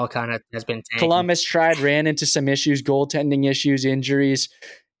 Montreal kind of has been tanking. Columbus tried, ran into some issues, goaltending issues, injuries.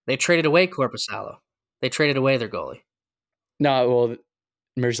 They traded away Korpisalo. They traded away their goalie. No, well,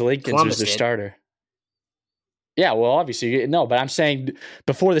 Merzlikins was their starter. Yeah, well, obviously, no, but I'm saying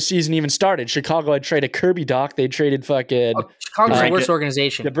before the season even started, Chicago had traded Kirby Doc. They traded fucking... Chicago's the worst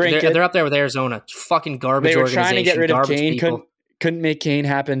organization. They're up there with Arizona. Fucking garbage organization. They were trying to get rid of Kane. People. Couldn't make Kane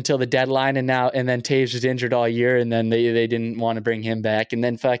happen until the deadline, and then Taves was injured all year, and then they didn't want to bring him back. And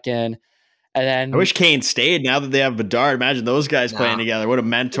then I wish Kane stayed now that they have Bedard. Imagine those guys playing together. What a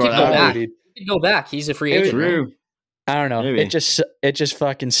mentor that would be. He could go back. He's a free agent. True. I don't know. Maybe. It just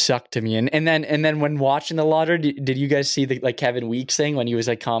fucking sucked to me. And then when watching the lottery, did you guys see the like Kevin Weeks thing when he was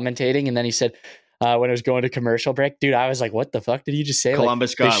like commentating, and then he said when it was going to commercial break, dude, I was like, what the fuck did you just say?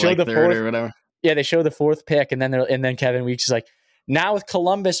 Columbus got like third or whatever. Yeah, they show the fourth pick, and then Kevin Weeks is like, now with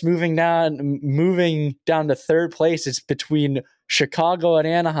Columbus moving down to third place, it's between Chicago and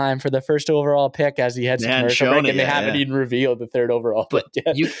Anaheim for the first overall pick as he heads to commercial break, and they haven't even revealed the third overall pick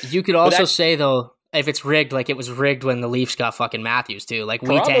yet. You could also say though, if it's rigged, like it was rigged when the Leafs got fucking Matthews too. Like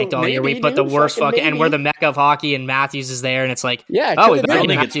we tanked all year, we put the worst fucking, and we're the mecca of hockey, and Matthews is there, and it's like, yeah, we got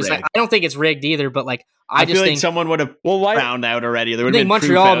Matthews. Like, I don't think it's rigged either, but like I just feel think like someone would have found out already. There I think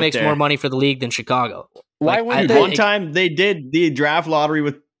Montreal makes more money for the league than Chicago. Why wouldn't they? One time they did the draft lottery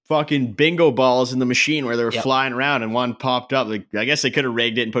with fucking bingo balls in the machine where they were flying around, and one popped up. Like, I guess they could have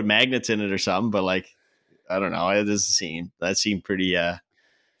rigged it and put magnets in it or something, but like, I don't know. That seemed pretty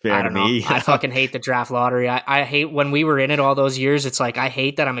fair to me. I fucking hate the draft lottery. I hate when we were in it all those years. It's like, I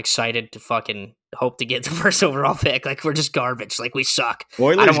hate that I'm excited to fucking hope to get the first overall pick. Like, we're just garbage. Like, we suck.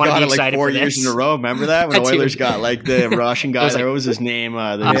 Oilers I don't want to got be it like excited 4 for years this. in a row. Remember that? When Oilers got like the Russian guy. What was his name?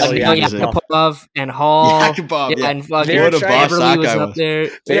 Yakupov and Hall. Yakupov, yeah. And fucking what a boss that was guy up was. there.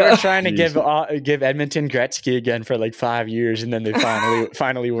 They were trying to give Edmonton Gretzky again for like 5 years, and then they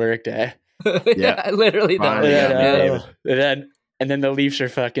finally worked, eh? Yeah, literally. And then the Leafs are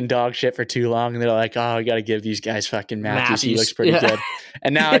fucking dog shit for too long, and they're like, "Oh, we got to give these guys fucking Matthews. He looks pretty good."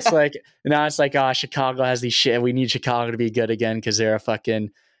 And now it's like, oh, Chicago has these shit. We need Chicago to be good again because they're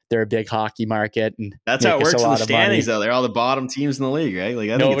a big hockey market, and that's how it works in the standings. Though they're all the bottom teams in the league, right? Like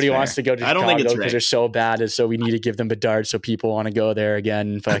nobody wants to go to Chicago because right. they're so bad, and so we need to give them Bedard so people want to go there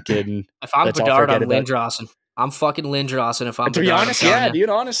again. Fucking, if I'm Bedard, I'm Lindrosen. I'm fucking Lindrosen if I'm to be honest, dude.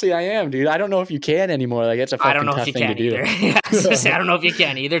 Honestly, I am, dude. I don't know if you can anymore. Like, it's a fucking tough thing to do. I don't know if you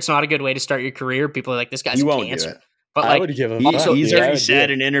can either. It's not a good way to start your career. People are like, this guy's cancer. But like, I would give a fuck. He's already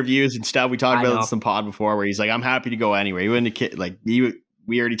said in interviews and stuff. We talked about this in the pod before, where he's like, "I'm happy to go anywhere." He wouldn't like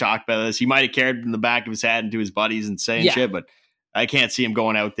we already talked about this. He might have cared in the back of his head and to his buddies and saying shit, but I can't see him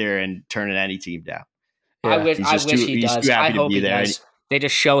going out there and turning any team down. Yeah. I wish he does. I hope he does. They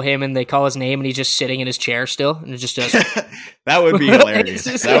just show him and they call his name and he's just sitting in his chair still and it just does. That would be hilarious.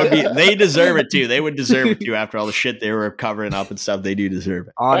 They deserve it too. They would deserve it too after all the shit they were covering up and stuff. They do deserve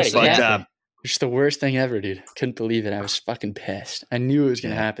it. Honestly, but, it's the worst thing ever, dude. Couldn't believe it. I was fucking pissed. I knew it was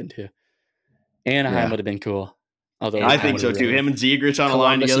going to happen too. Anaheim would have been cool. Although I think so too. Him and Zegras on a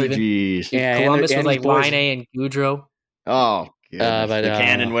line together. Jeez. Yeah, Columbus with like Line and Goudreau. Oh, but the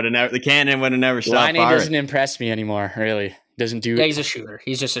cannon would have never stopped. Line doesn't impress me anymore. Really. Doesn't do. Yeah, he's a shooter.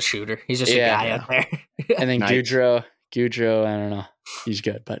 He's just a shooter. He's just a guy out there. And then Goudreau, I don't know. He's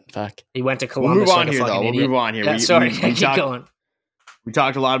good, but fuck. He went to Columbus. We'll move on here. Keep going. We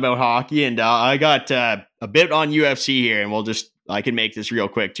talked a lot about hockey, and I got a bit on UFC here, and I can make this real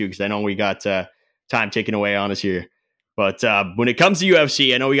quick too, because I know we got time ticking away on us here. But when it comes to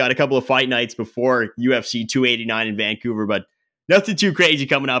UFC, I know we got a couple of fight nights before UFC 289 in Vancouver, but nothing too crazy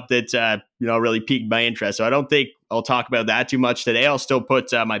coming up that really piqued my interest. So I don't think I'll talk about that too much today. I'll still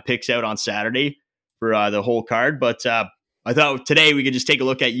put my picks out on Saturday for the whole card. But I thought today we could just take a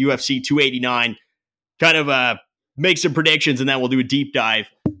look at UFC 289, kind of make some predictions, and then we'll do a deep dive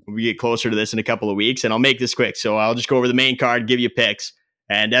when we get closer to this in a couple of weeks. And I'll make this quick. So I'll just go over the main card, give you picks.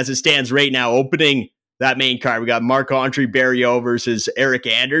 And as it stands right now, opening that main card, we got Marc-Andre Barriault versus Eric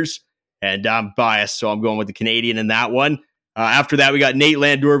Anders. And I'm biased, so I'm going with the Canadian in that one. After that, we got Nate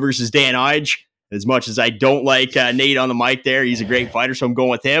Landor versus Dan Ige. As much as I don't like Nate on the mic there, he's a great fighter, so I'm going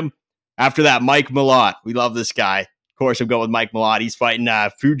with him. After that, Mike Malott. We love this guy. Of course, I'm going with Mike Malott. He's fighting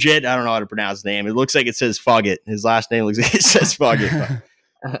Fugit. I don't know how to pronounce his name. It looks like it says Fugit. His last name looks like it says Fugit.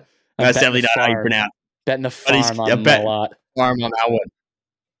 That's definitely not how you pronounce. Betting the But he's farm on him a lot. Farm on that one.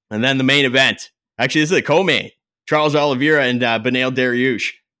 And then the main event. Actually, this is a co-main. Charles Oliveira and Beneil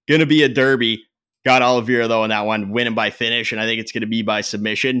Dariush. Going to be a derby. Got Oliveira, though, in that one, winning by finish. And I think it's going to be by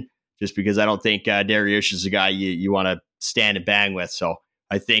submission, just because I don't think Dariush is a guy you want to stand and bang with. So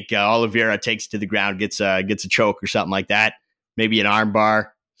I think Oliveira takes it to the ground, gets a choke or something like that. Maybe an arm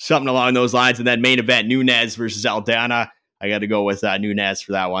bar, something along those lines. And then main event, Nunes versus Aldana. I got to go with Nunes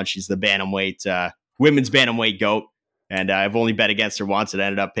for that one. She's the bantamweight, women's bantamweight GOAT. And I've only bet against her once. It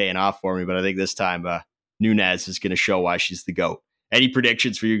ended up paying off for me. But I think this time Nunes is going to show why she's the GOAT. Any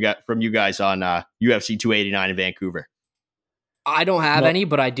predictions from you guys on UFC 289 in Vancouver? I don't have any,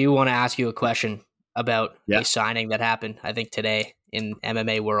 but I do want to ask you a question about a signing that happened, I think, today in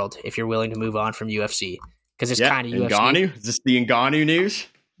MMA world, if you're willing to move on from UFC. Because it's kind of UFC. Ngannou? Is this the Ngannou news?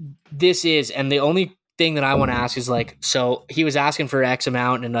 This is, and the only thing that I want to ask is, like, so he was asking for X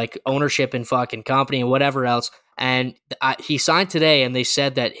amount and, like, ownership in fucking company and whatever else, and he signed today, and they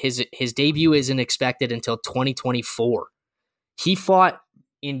said that his debut isn't expected until 2024. He fought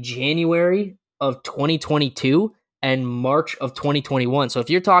in January of 2022 and March of 2021. So if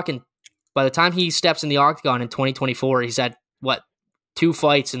you're talking, by the time he steps in the octagon in 2024, he's had, 2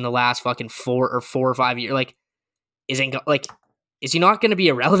 fights in the last fucking 4 or 5 years. Like, is he not going to be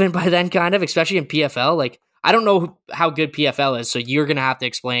irrelevant by then, kind of, especially in PFL? Like, I don't know how good PFL is, so you're going to have to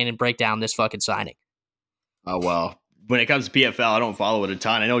explain and break down this fucking signing. Oh, well, when it comes to PFL, I don't follow it a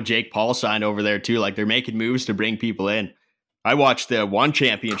ton. I know Jake Paul signed over there too. Like, they're making moves to bring people in. I watched the ONE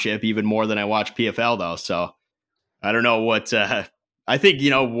Championship even more than I watched PFL, though. So I don't know what I think,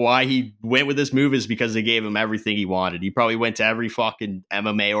 why he went with this move is because they gave him everything he wanted. He probably went to every fucking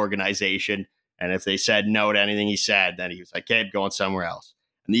MMA organization. And if they said no to anything he said, then he was like, okay, I'm going somewhere else.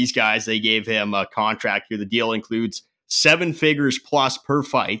 And these guys, they gave him a contract here. The deal includes 7 figures plus per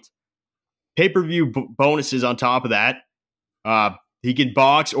fight, pay-per-view bonuses on top of that. He can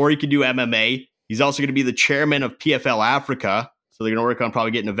box or he can do MMA. He's also going to be the chairman of PFL Africa. So they're going to work on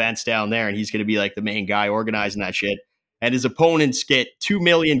probably getting events down there. And he's going to be like the main guy organizing that shit. And his opponents get $2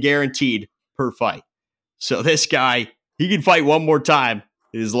 million guaranteed per fight. So this guy, he can fight one more time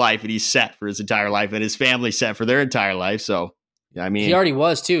in his life, and he's set for his entire life, and his family's set for their entire life. So, I mean, he already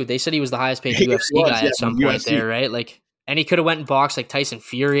was too. They said he was the highest paid UFC guy at some point there, right? Like, and he could have went and boxed like Tyson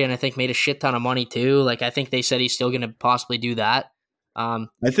Fury, and I think made a shit ton of money too. Like, I think they said he's still going to possibly do that. I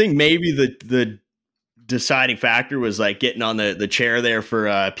think maybe the deciding factor was like getting on the chair there for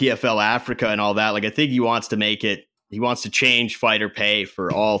PFL Africa and all that. Like, I think he wants to change fighter pay for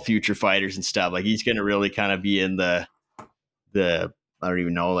all future fighters and stuff. Like, he's going to really kind of be in the I don't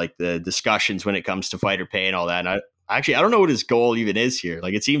even know, like the discussions when it comes to fighter pay and all that. And I don't know what his goal even is here.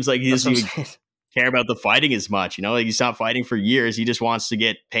 Like, it seems like he doesn't even care about the fighting as much, like he's not fighting for years. He just wants to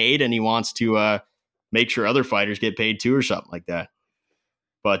get paid, and he wants to make sure other fighters get paid too or something like that.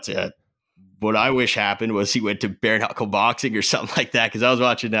 But what I wish happened was he went to bare knuckle boxing or something like that. Cause I was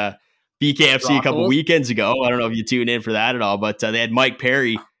watching BKFC a couple weekends ago. I don't know if you tuned in for that at all, but they had Mike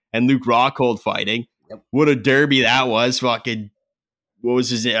Perry and Luke Rockhold fighting. Yep. What a derby that was. Fucking, what was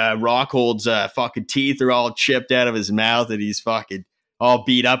his Rockhold's fucking teeth are all chipped out of his mouth, and he's fucking all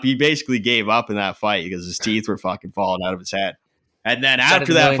beat up. He basically gave up in that fight because his teeth were fucking falling out of his head. And then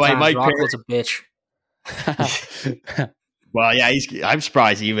after that fight, Mike Rockhold's a bitch. Well, yeah, I'm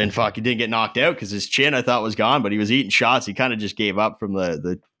surprised he even fucking didn't get knocked out, because his chin I thought was gone, but he was eating shots. He kind of just gave up from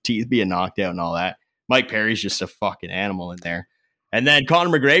the teeth being knocked out and all that. Mike Perry's just a fucking animal in there. And then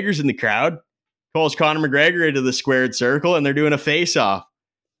Conor McGregor's in the crowd, calls Conor McGregor into the squared circle, and they're doing a face-off.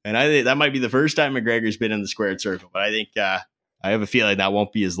 And I think that might be the first time McGregor's been in the squared circle, but I think I have a feeling that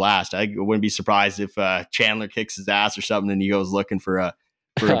won't be his last. I wouldn't be surprised if Chandler kicks his ass or something and he goes looking for a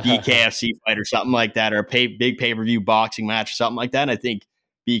BKFC fight or something like that, or a big pay-per-view boxing match or something like that. And I think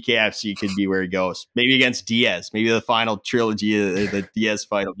BKFC could be where he goes. Maybe against Diaz. Maybe the final trilogy of the Diaz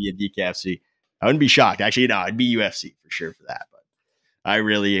fight will be at BKFC. I wouldn't be shocked. Actually, no, it'd be UFC for sure for that. But I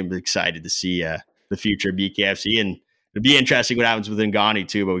really am excited to see the future of BKFC. And it'd be interesting what happens with Ngannou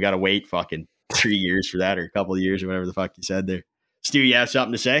too, but we got to wait fucking 3 years for that, or a couple of years, or whatever the fuck you said there. Stu, you have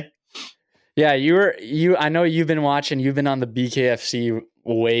something to say? Yeah, I know you've been watching, you've been on the BKFC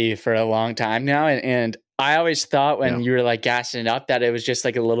way for a long time now. And I always thought when you were like gassing it up that it was just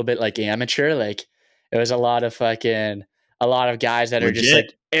like a little bit like amateur. Like, it was a lot of guys that are just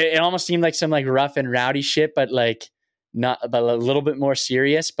like, it almost seemed like some like rough and rowdy shit, but like not, but a little bit more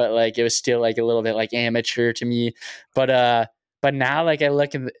serious, but like it was still like a little bit like amateur to me. But now, like, I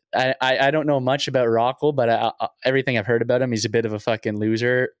look at, I don't know much about Rockhold, but everything I've heard about him, he's a bit of a fucking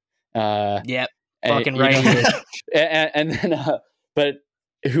loser. Yep. Fucking right. And then, but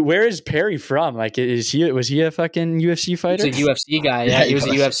Where is Perry from? Like, was he a fucking UFC fighter? He's a UFC guy. Yeah, he was a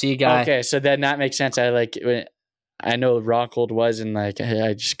UFC guy. Okay, so then that makes sense. I know Rockhold was, and like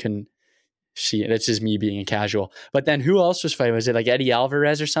I just couldn't see it. That's just me being a casual. But then who else was fighting? Was it like Eddie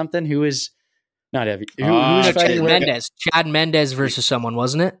Alvarez or something? Who was not Eddie? Who was fighting? Chad Mendes. Chad Mendes versus someone,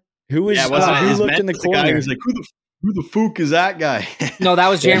 wasn't it? Who was? Who looked in the corner? He was like, who the fuck is that guy? No, that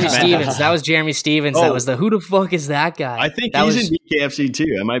was Jeremy Stevens. That was Jeremy Stevens. That was the who the fuck is that guy? I think he's in BKFC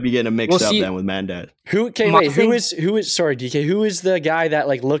too. I might be getting him mixed up then with Mandad. Who is sorry, DK, who is the guy that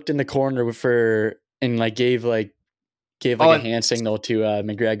like looked in the corner for and like gave a hand signal to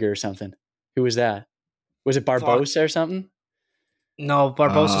McGregor or something? Who was that? Was it Barbosa or something? No,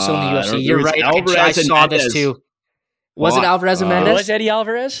 Barbosa's still in the UFC. You're right. I saw this too. Was it Alvarez and Mendes? Was Eddie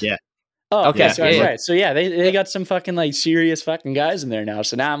Alvarez? Yeah. Oh, okay. Yeah, so that's right. So yeah, they got some fucking like serious fucking guys in there now.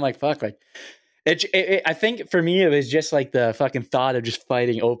 So now I'm like, fuck, like I think for me it was just like the fucking thought of just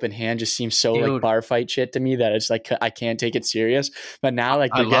fighting open hand just seems so like bar fight shit to me that it's like I can't take it serious. But now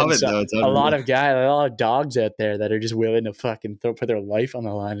like I love it though. A lot of dogs out there that are just willing to fucking put their life on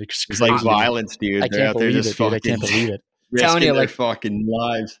the line. It's like violence, dude. I can't believe it, dude. I can't believe it. Risking their fucking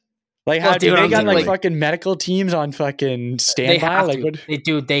lives. Like how do they got like fucking medical teams on fucking standby? Like what?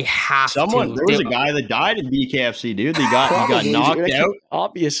 They have to. There was a guy that died in BKFC, dude. He got knocked out.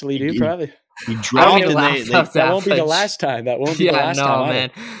 Obviously, dude. Probably. He dropped and that won't be the last time. That won't be the last time,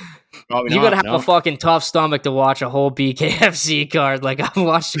 man. You gotta have a fucking tough stomach to watch a whole BKFC card. Like I've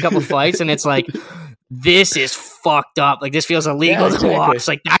watched a couple fights, and it's like, this is fucked up. Like this feels illegal to watch.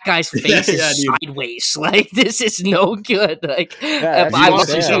 Like that guy's face is sideways. Like this is no good. Like I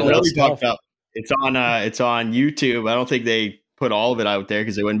watched this really fucked up. It's on YouTube. I don't think they put all of it out there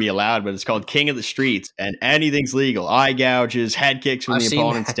because it wouldn't be allowed. But it's called King of the Streets, and anything's legal. Eye gouges, head kicks when the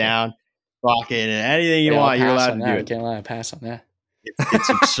opponent's down. Fucking anything you want, you're allowed to do it. Can't lie, pass on that. It's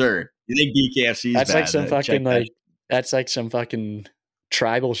absurd. You think BKFC is that's bad? Like some fucking that's like some fucking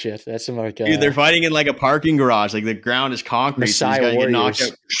tribal shit. That's some like dude, they're fighting in like a parking garage. Like the ground is concrete. So these guys get knocked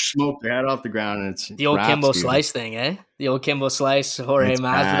out, smoke their head off the ground, and it's the old Kimbo Slice thing, eh? The old Kimbo Slice, Jorge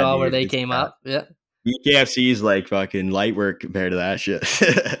Masvidal, where they came up. Yeah. BKFC is like fucking light work compared to that shit.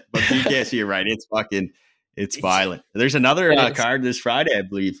 But BKFC, you're right. It's violent. There's another card this Friday, I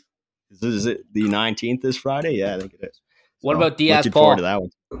believe. Is it the 19th this Friday? Yeah, I think it is. What about Diaz Paul? Forward to that one.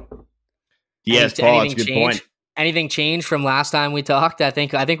 Diaz Paul, that's a good point. Anything changed from last time we talked? I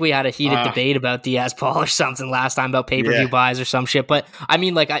think we had a heated debate about Diaz Paul or something last time about pay-per-view buys or some shit. But I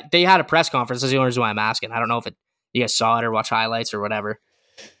mean, like they had a press conference. That's the only reason why I'm asking. I don't know if you guys saw it or watch highlights or whatever.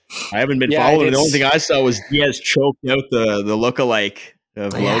 I haven't been following it. The only thing I saw was Diaz choked out the lookalike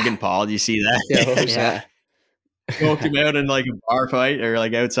of Logan Paul. Do you see that? Yeah, what was that? Choked him out in like a bar fight or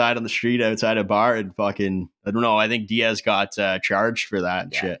like outside on the street, outside a bar, and fucking, I don't know. I think Diaz got charged for that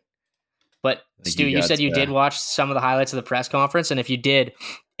and shit. But Stu, you said you did watch some of the highlights of the press conference, and if you did,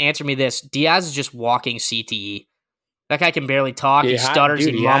 answer me this: Diaz is just walking CTE. That guy can barely talk. He stutters.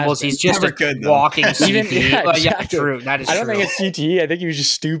 He mumbles. He's just walking CTE. Yeah, true. That is true. I don't think it's CTE. I think he was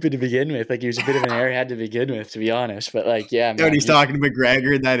just stupid to begin with. Like he was a bit of an airhead to begin with, to be honest. But like, yeah, man. And he's talking to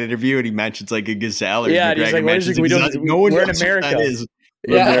McGregor in that interview, and he mentions like a gazelle. Or yeah, McGregor he's like, mentions we're in America.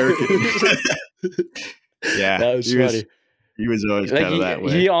 We're American. Yeah, that was funny. He was always like, kind of that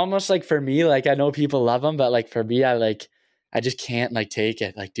way. He almost like for me, like I know people love him, but like for me, I just can't like take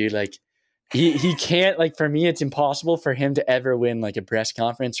it. Like, dude, like. He can't, like, for me, it's impossible for him to ever win, like, a press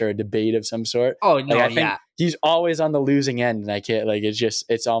conference or a debate of some sort. Oh, no, like, I think he's always on the losing end, and I can't, like,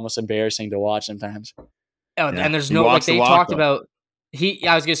 it's almost embarrassing to watch sometimes. Oh, yeah. And there's no, like, they talked about,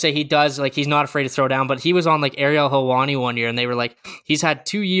 I was going to say he does, like, he's not afraid to throw down, but he was on, like, Ariel Helwani one year, and they were like, he's had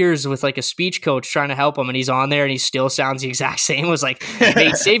 2 years with, like, a speech coach trying to help him, and he's on there, and he still sounds the exact same. It was like,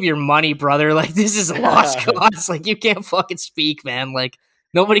 hey, save your money, brother. Like, this is a lost cause. Like, you can't fucking speak, man. Like,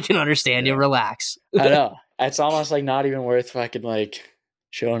 nobody can understand you. Relax. I know. It's almost like not even worth fucking like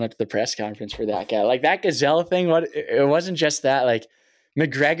showing up to the press conference for that guy. Like that gazelle thing. It wasn't just that. Like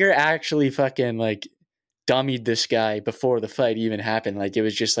McGregor actually fucking like dummied this guy before the fight even happened. Like it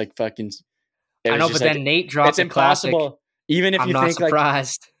was just like fucking. I know, but then Nate dropped. It's impossible. Classic, even if I'm you not think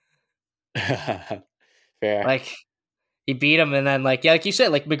surprised. Like. Fair. Like he beat him, and then like you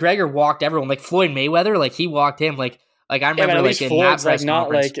said, like McGregor walked everyone. Like Floyd Mayweather, like he walked him. Like I remember, at like least in Floyd's that press like not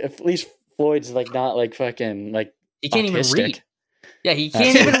conference, like at least Floyd's like not like fucking like he can't autistic. Even read. Yeah, he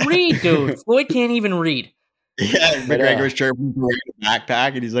can't even read, dude. Floyd can't even read. Yeah, McGregor's trying to wear a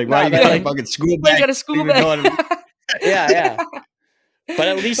backpack, and he's like, "Why you got a fucking school bag?" You got a school bag. Yeah. But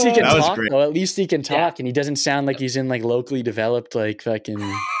at least he can talk. Great. Though. At least he can talk, and he doesn't sound like he's in like locally developed like fucking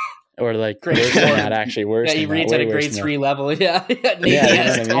or like Grade worse 4. than that, actually worse. Yeah, he than reads that, at a way worse grade than 3 level. Yeah, Nate Yeah, you know Diaz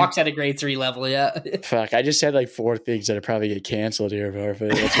what I mean? talks at a grade 3 level. Yeah, Fuck, I just said like 4 things that probably get canceled here, but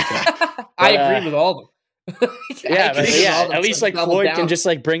that's okay. I agree with all of them. Yeah, but yeah, at least so like double Floyd down. can just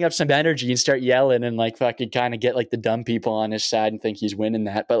like bring up some energy and start yelling and like fucking kind of get like the dumb people on his side and think he's winning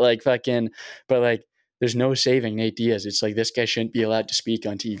that. But like there's no saving Nate Diaz. It's like this guy shouldn't be allowed to speak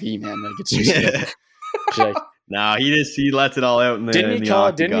on TV, man. Like it's just it's like No, he lets it all out in the didn't he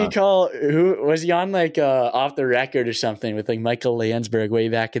octagon. call who was he on like off the record or something with like Michael Landsberg way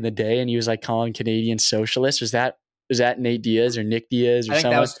back in the day, and he was like calling Canadians socialists? Was that Nate Diaz or Nick Diaz or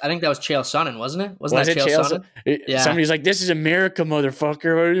someone? I think that was Chael Sonnen, wasn't it? Was that it Chael Sonnen? Yeah. Somebody's like, "This is America,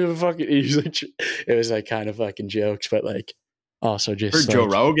 motherfucker." What the fuck? He's like, it was like kind of fucking jokes, but like also just Heard like, Joe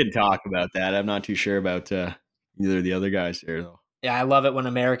Rogan talk about that. I'm not too sure about either of the other guys there though. Yeah, I love it when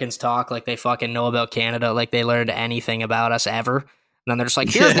Americans talk like they fucking know about Canada, like they learned anything about us ever. And then they're just like,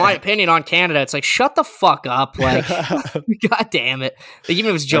 here's my opinion on Canada. It's like, shut the fuck up. Like, God damn it. Like,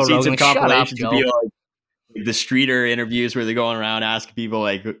 even if it's Joe Rogan, like, shut up, Joe. Like the streeter interviews where they're going around asking people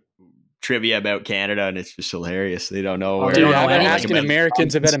like trivia about Canada, and it's just hilarious. They don't know. Dude, I'm asking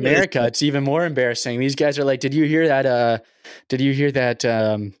Americans about America. It's even more embarrassing. These guys are like, did you hear that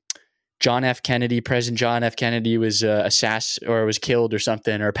President John F. Kennedy was was killed or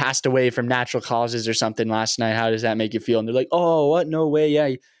something, or passed away from natural causes or something last night? How does that make you feel? And they're like, oh, what? No way. Yeah.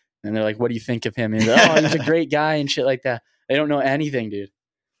 And they're like, what do you think of him? And he's like, oh, he's a great guy and shit like that. They don't know anything, dude.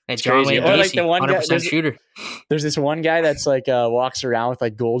 It's crazy. Or like the one 100% guy, shooter. There's this one guy that's like walks around with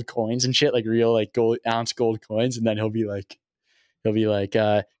like gold coins and shit, like real like ounce gold coins, and then he'll be like,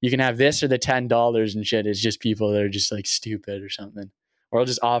 you can have this or the $10 and shit. It's just people that are just like stupid or something. Or I'll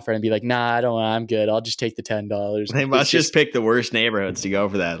just offer and be like, nah, I don't want, I'm good. I'll just take the $10. They must just pick the worst neighborhoods to go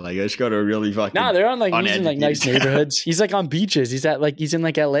for that. Like, let's go to a really fucking. Nah, they're on like he's in like nice neighborhoods. He's like on beaches. He's in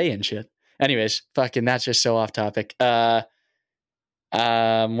like LA and shit. Anyways, fucking that's just so off topic. What's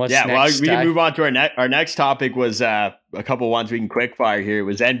next? Well, we can move on to our next topic was a couple ones we can quick fire here. It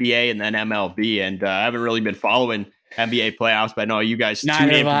was NBA and then MLB, and I haven't really been following NBA playoffs, but I know you guys tune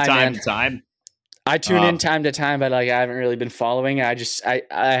in from time to time. I tune in time to time, but like I haven't really been following. I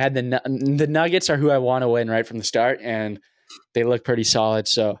had the Nuggets are who I want to win right from the start, and they look pretty solid.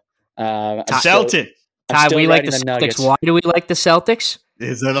 So Celtics. We like the Celtics. Nuggets. Why do we like the Celtics?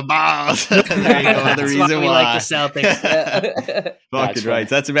 These are the balls. There you go. The reason why we like the Celtics. Fucking right.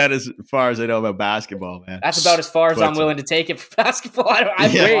 That's about as far as I know about basketball, man. That's about as far as I'm willing to take it for basketball.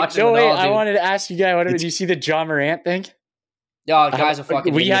 I wanted to ask you guys, did you see the Ja Morant thing? Oh, guys are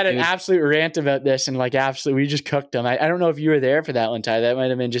fucking. We had an absolute rant about this, and like absolutely, we just cooked them. I don't know if you were there for that one, Ty. That might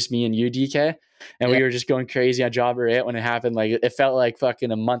have been just me and you, DK, and we were just going crazy on Ja Morant when it happened. Like it felt like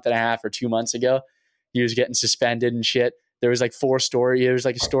fucking a month and a half or 2 months ago. He was getting suspended and shit. There was like there was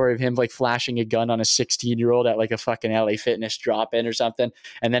like a story of him like flashing a gun on a 16-year-old at like a fucking LA Fitness drop-in or something.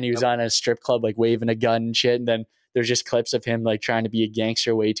 And then he was on a strip club like waving a gun and shit. And then there's just clips of him like trying to be a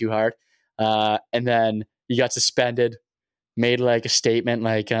gangster way too hard. And then he got suspended, made like a statement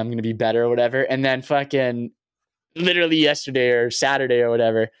like I'm going to be better or whatever. And then fucking literally yesterday or Saturday or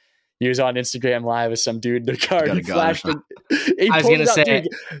whatever, he was on Instagram Live with some dude in the car. He flashed it. I was going to say,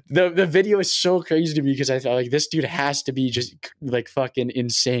 the video is so crazy to me because I thought like this dude has to be just like fucking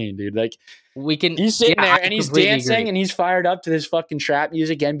insane, dude. Like he's sitting there and he's dancing and he's fired up to this fucking trap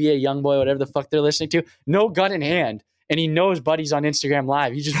music, NBA Youngboy, whatever the fuck they're listening to. No gun in hand, and he knows Buddy's on Instagram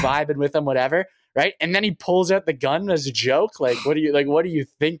Live. He's just vibing with him, whatever, right? And then he pulls out the gun as a joke. Like, what are you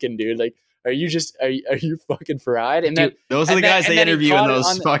thinking, dude? Like. Are you fucking fried? And then those are the guys they interview in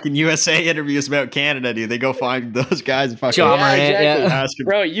those fucking USA interviews about Canada, dude. They go find those guys and fucking exactly.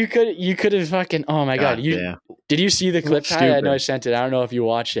 Bro, you could have fucking oh my god. Did you see the clip? I know I sent it. I don't know if you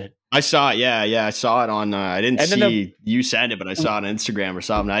watched it. I saw it. Yeah, I saw it on I didn't see you send it, but I saw it on Instagram or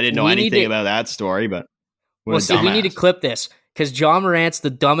something. I didn't know anything about that story, but we need to clip this. Because Ja Morant's the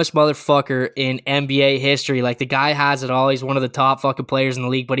dumbest motherfucker in NBA history. Like, the guy has it all. He's one of the top fucking players in the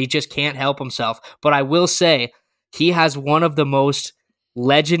league, but he just can't help himself. But I will say, he has one of the most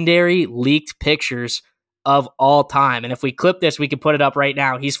legendary leaked pictures of all time. And if we clip this, we can put it up right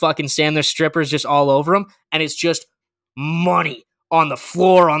now. He's fucking standing there, strippers just all over him, and it's just money on the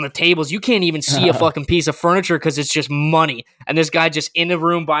floor, on the tables. You can't even see a fucking piece of furniture because it's just money. And this guy just in the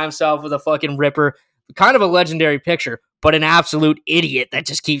room by himself with a fucking ripper. Kind of a legendary picture, but an absolute idiot that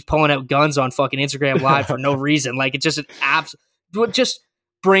just keeps pulling out guns on fucking Instagram Live for no reason. Like, it's just just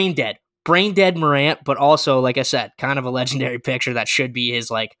brain dead Morant, but also, like I said, kind of a legendary picture that should be his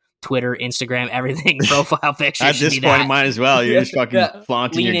like Twitter, Instagram, everything profile picture. At this point, might as well. You're just fucking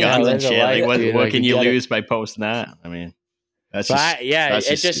flaunting your guns and shit. Like, what can you lose by posting that? I mean, that's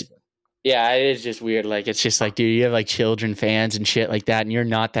just Yeah, it is just weird. Like, it's just like, dude, you have like children fans and shit like that, and you're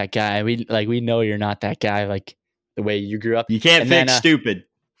not that guy. We know you're not that guy. Like the way you grew up. You can't And fix then, stupid.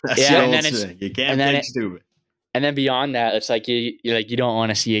 That's yeah, the and old then it's saying. You and can't then fix stupid. and then beyond that, it's like you like you don't want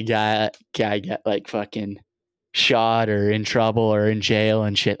to see a guy get like fucking shot or in trouble or in jail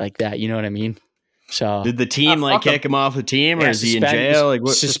and shit like that. You know what I mean? So Did the team like fuck kick him off the team, or yeah, is he in jail? Like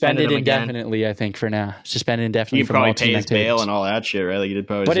what? suspended him again. indefinitely, I think, for now. Suspended He indefinitely can from probably all pay team his bail activities. and all that shit, right? Like he did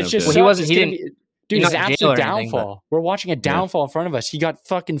probably. But it's just Well, sucks. he wasn't. It's He gonna didn't. dude, he's it's an not in jail absolute or anything, downfall. We're watching a downfall in front of us. He got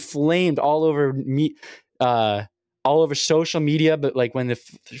fucking flamed all over me, all over social media. But like when the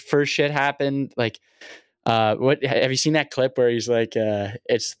first shit happened, like, what have you seen that clip where he's like,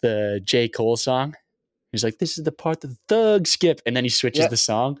 it's the J. Cole song? He's like, this is the part the thugs skip, and then he switches the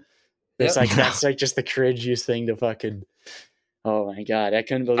song. It's like that's like just the cringiest thing to fucking. Oh my god, I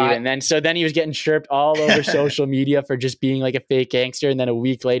couldn't believe it. And then he was getting chirped all over social media for just being like a fake gangster. And then a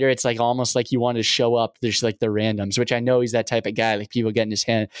week later, it's like almost like he wanted to show up. There's like the randoms, which I know he's that type of guy. Like people get in his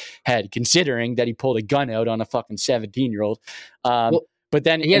head, considering that he pulled a gun out on a fucking 17-year-old. But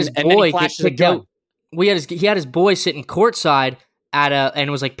then he had his and then boy he get flashes a kicked gun. out. He had his boy sitting courtside and it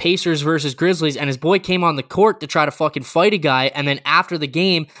was like Pacers versus Grizzlies, and his boy came on the court to try to fucking fight a guy. And then after the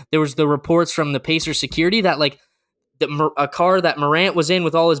game, there was the reports from the Pacers security that like a car that Morant was in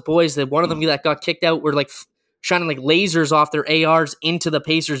with all his boys, that one of them that got kicked out were like shining like lasers off their ARs into the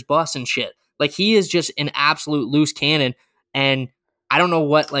Pacers bus and shit. Like he is just an absolute loose cannon, and I don't know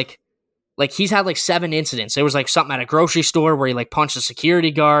what like he's had like 7 incidents. There was like something at a grocery store where he like punched a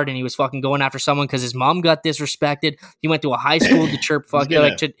security guard and he was fucking going after someone because his mom got disrespected. He went to a high school to chirp fucking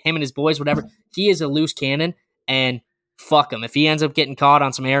like to him and his boys, whatever. He is a loose cannon, and fuck him. If he ends up getting caught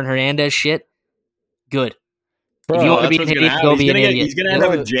on some Aaron Hernandez shit, good. Bro, if you want to be an idiot, go be an idiot. He's gonna end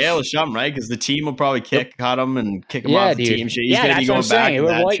up in jail or something, right? Because the team will probably cut him and kick him off the team. Shit. He's gonna be going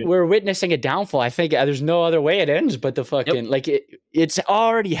back. We're witnessing a downfall. I think there's no other way it ends but the fucking like it's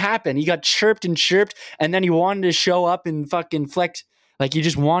already happened. He got chirped, and then he wanted to show up and fucking flex. Like he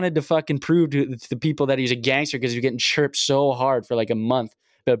just wanted to fucking prove to the people that he's a gangster because he was getting chirped so hard for like a month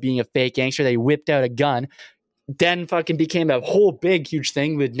about being a fake gangster that he whipped out a gun. Then fucking became a whole big, huge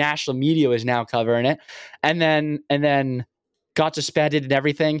thing with national media is now covering it. And then got suspended and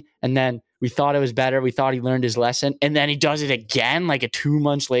everything. And then we thought it was better. We thought he learned his lesson. And then he does it again like 2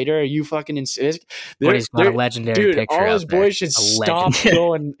 months later. Are you fucking insist? He's got a legendary picture. All his boys should stop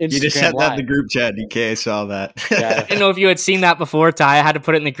going Instagram. You just sent that in the live. group chat, DK. I saw that. Yeah. I didn't know if you had seen that before, Ty. I had to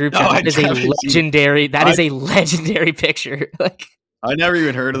put it in the group chat. That is a legendary. That is a legendary picture. Like I never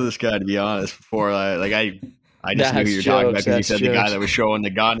even heard of this guy, to be honest. Before I just knew who you were talking about because you said the guy that was showing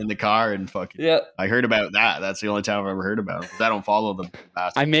the gun in the car and fucking. Yeah. I heard about that. That's the only time I've ever heard about it. I don't follow them.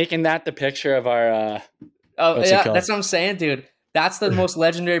 I'm making that the picture of our. That's what I'm saying, dude. That's the most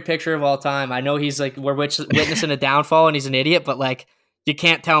legendary picture of all time. I know he's like we're witnessing a downfall and he's an idiot, but like you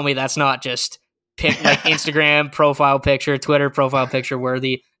can't tell me that's not just like Instagram profile picture, Twitter profile picture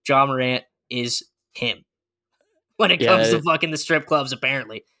worthy. Ja Morant is him when it comes to fucking the strip clubs.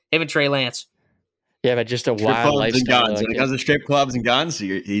 Apparently, him and Trey Lance. Yeah, but just a strip wild clubs and lifestyle. guns. When it comes to strip clubs and guns,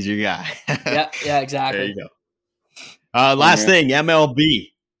 he's your guy. yeah, exactly. There you go. Last thing,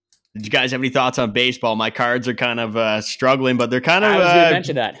 MLB. Did you guys have any thoughts on baseball? My Cards are kind of struggling, but they're kind of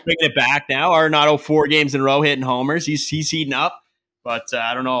mention that. bringing it back now. Arenado 4 games in a row hitting homers. He's heating up, but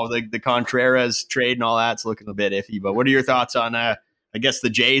I don't know. The Contreras trade and all that's looking a bit iffy. But what are your thoughts on, I guess,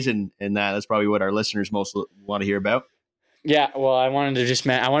 the Jays and that? That's probably what our listeners most want to hear about. Yeah, well, I want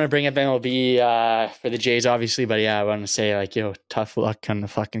to bring up MLB for the Jays, obviously, but yeah, I want to say like, tough luck on the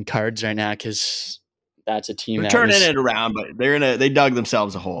fucking Cards right now because that's a team they're turning it around, but they dug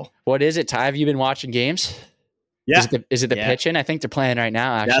themselves a hole. What is it, Ty? Have you been watching games? Yeah, is it the pitching? I think they're playing right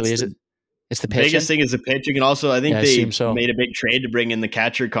now. Actually, It's the pitching. Biggest thing is the pitching, and also I think they made a big trade to bring in the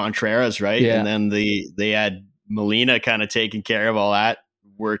catcher Contreras, right? Yeah. And then they had Molina kind of taking care of all that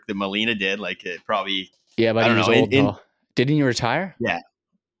work that Molina did. Like it probably. Yeah, but he was old. Didn't you retire? Yeah,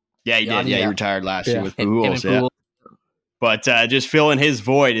 he did. Yeah, he retired last year with Pujols. Yeah. But just filling his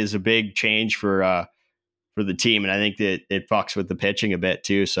void is a big change for the team, and I think that it fucks with the pitching a bit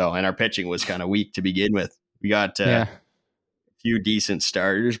too. So, and our pitching was kind of weak to begin with. We got a few decent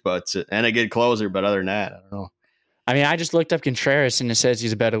starters, and a good closer. But other than that, I don't know. I mean, I just looked up Contreras, and it says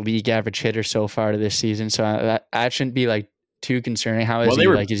he's about a league average hitter so far this season. So that shouldn't be like too concerning. How is he?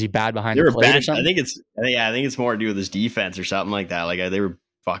 Is he bad behind the plate or something? I think it's more to do with his defense or something like that. Like they were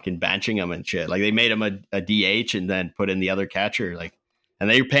fucking benching him and shit. Like they made him a DH and then put in the other catcher. Like, and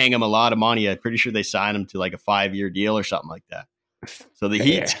they were paying him a lot of money. I'm pretty sure they signed him to like a 5-year deal or something like that. So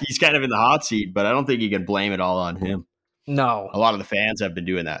he's kind of in the hot seat, but I don't think you can blame it all on him. No, a lot of the fans have been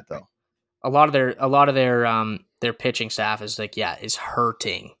doing that though. a lot of their pitching staff is like, is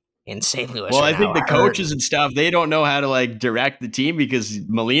hurting in St. Louis. Well, right I think now, the coaches and stuff, they don't know how to like direct the team because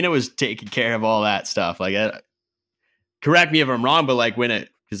Molina was taking care of all that stuff. Like, correct me if I'm wrong, but like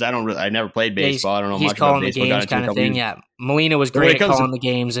because I never played baseball. I don't know he's much about calling the baseball. Got games into a kind of couple thing. years. Yeah, Molina was But when great it at comes to calling the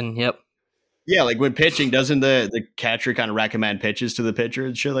games, and yeah, like when pitching, doesn't the catcher kind of recommend pitches to the pitcher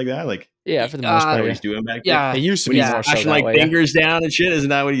and shit like that? Like, Yeah, for the most is that part. what Yeah. he's doing back there? yeah, It used to When be he's more so smashing that like way. Yeah. fingers down and shit, isn't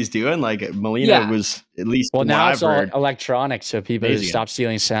that what he's doing? Like Molina was at least Well, from now what it's I've all heard. electronic, so people Amazing. stop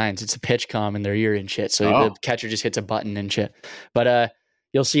stealing signs. It's a pitch comm in their ear and shit. So Oh. the catcher just hits a button and shit. But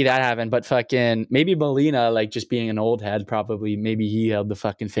you'll see that happen. But fucking maybe Molina, like just being an old head, probably maybe he held the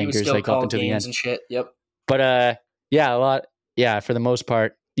fucking he was fingers still like up called until the games end. and shit. Yep. But yeah, a lot. Yeah, for the most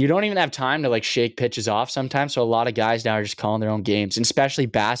part, you don't even have time to like shake pitches off sometimes. So a lot of guys now are just calling their own games, and especially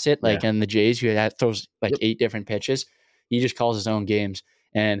Bassett, like in the Jays, who throws like 8 different pitches. He just calls his own games,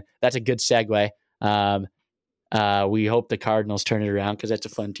 and that's a good segue. We hope the Cardinals turn it around because that's a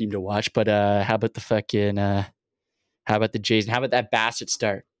fun team to watch. But how about the Jays? And how about that Bassett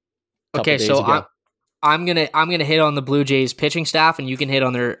start? Okay, so I'm gonna hit on the Blue Jays pitching staff, and you can hit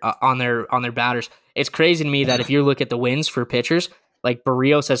on their batters. It's crazy to me that if you look at the wins for pitchers, like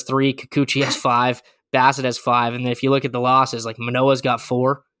Barrios has 3, Kikuchi has 5, Bassett has 5, and then if you look at the losses, like Manoah's got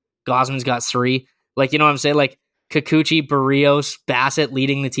 4, Gosman's got 3. Like, you know what I'm saying? Like Kikuchi, Barrios, Bassett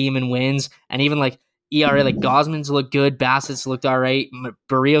leading the team in wins, and even like ERA, like Gosman's looked good, Bassett's looked all right,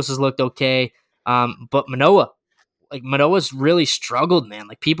 Barrios has looked okay, but Manoah's really struggled, man.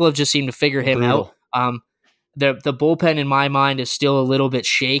 Like people have just seemed to figure him out. The bullpen in my mind is still a little bit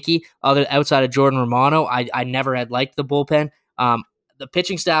shaky. Outside of Jordan Romano, I never had liked the bullpen. The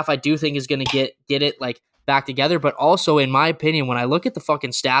pitching staff I do think is going to get it like back together, but also in my opinion, when I look at the fucking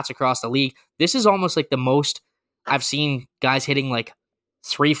stats across the league, this is almost like the most I've seen guys hitting like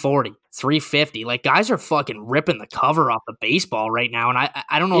 340, 350. Like guys are fucking ripping the cover off the baseball right now, and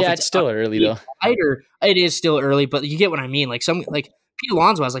I don't know if it's still early though. It is still early, but you get what I mean. Like Pete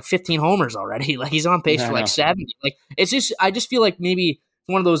Alonso has like 15 homers already. Like he's on pace for like 70. Like I just feel like maybe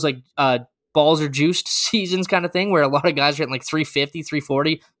one of those like balls are juiced seasons kind of thing where a lot of guys are hitting like 350,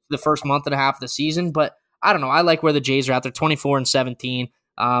 340 the first month and a half of the season. But I don't know. I like where the Jays are at. They're 24-17.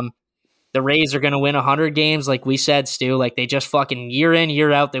 The Rays are going to win 100 games, like we said, Stu. Like they just fucking year in,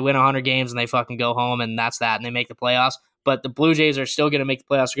 year out, they win 100 games and they fucking go home, and that's that, and they make the playoffs. But the Blue Jays are still going to make the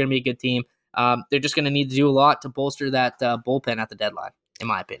playoffs. They're going to be a good team. They're just going to need to do a lot to bolster that bullpen at the deadline, in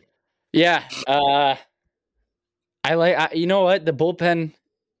my opinion. Yeah, you know what, the bullpen.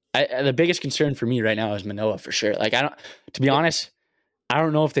 The biggest concern for me right now is Manoah for sure. Like to be honest, I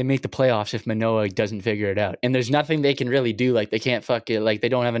don't know if they make the playoffs if Manoah doesn't figure it out. And there's nothing they can really do. Like they can't like they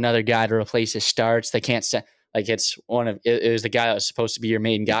don't have another guy to replace his starts. They can't send like it was the guy that was supposed to be your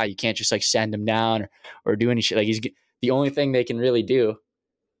main guy. You can't just like send him down or do any shit. Like he's the only thing they can really do.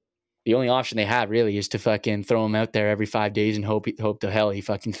 The only option they have really is to fucking throw him out there every 5 days and hope the hell he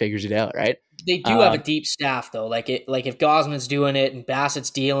fucking figures it out, right? They do have a deep staff though. Like if Gosman's doing it and Bassett's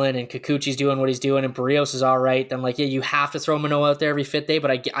dealing and Kikuchi's doing what he's doing and Barrios is all right, then like you have to throw Manoah out there every 5th day.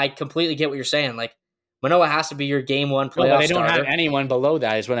 But I completely get what you're saying. Like Manoah has to be your game 1 playoff they don't starter. have anyone below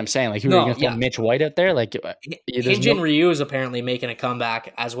that is what I'm saying. Like who are you going to throw Mitch White out there? Like Hyunjin Ryu is apparently making a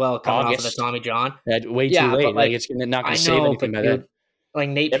comeback as well, coming off of the Tommy John. Way too late. Like it's not going to save anything by that. Like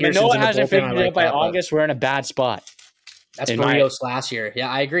Nate If Pearson's Manoah in the hasn't bullpen, figured it out by August, we're in a bad spot. That's Barrios last year. Yeah,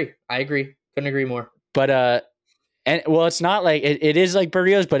 I agree. Couldn't agree more. But it's not like it is like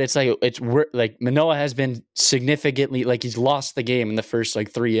Barrios, but it's like Manoah has been significantly like he's lost the game in the first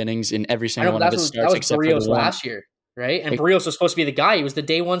like 3 innings in every single one of his starts. That was Barrios last year, right? And Barrios was supposed to be the guy. He was the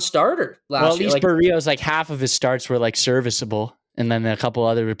day 1 starter last year. Well, at least Barrios, like half of his starts were like serviceable, and then a couple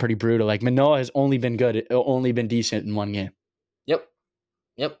other were pretty brutal. Like Manoah has only been decent in 1 game.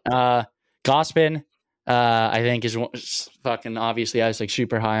 Yep. Gausman, I think is fucking obviously I was like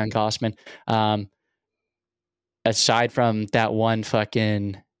super high on Gausman. Aside from that one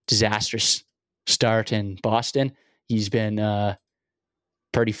fucking disastrous start in Boston, he's been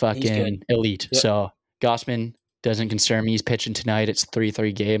pretty fucking elite. Yep. So Gausman doesn't concern me. He's pitching tonight. It's a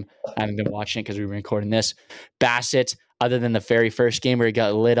 3-3 game. I haven't been watching it because we were recording this. Bassett, other than the very first game where he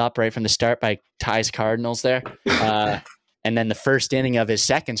got lit up right from the start by Ty's Cardinals there, and then the first inning of his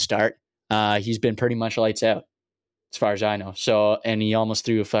second start, he's been pretty much lights out as far as I know. So, and he almost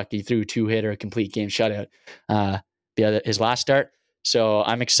threw a 2-hitter, a complete game shutout his last start. So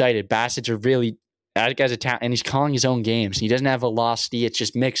I'm excited. Bassett's that guy's a talent, and he's calling his own games. He doesn't have velocity. It's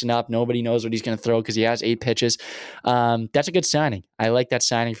just mixing up. Nobody knows what he's going to throw because he has 8 pitches. That's a good signing. I like that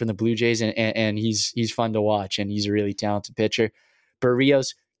signing from the Blue Jays, and he's fun to watch, and he's a really talented pitcher.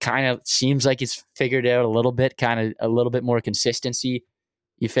 Barrios kind of seems like he's figured out a little bit, kind of a little bit more consistency.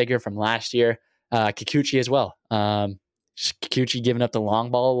 You figure from last year, Kikuchi as well. Kikuchi giving up the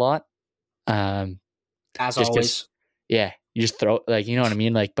long ball a lot. As always. Yeah, you just throw like, you know what I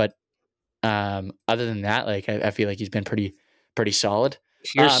mean? Like, but other than that, like I feel like he's been pretty solid.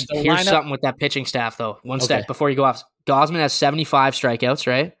 Here's something with that pitching staff though. One step before you go off. Gosman has 75 strikeouts,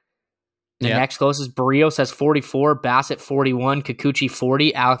 right? The next closest, Barrios has 44, Bassett 41, Kikuchi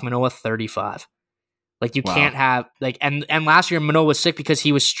 40, Alek Manoah 35. Like you can't have like and last year Manoah was sick because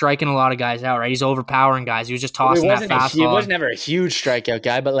he was striking a lot of guys out, right? He's overpowering guys. He was just tossing that fastball. He was never a huge strikeout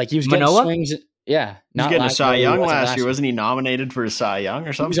guy, but like he was getting swings. Yeah, he was getting a Cy Young last year. Wasn't he nominated for a Cy Young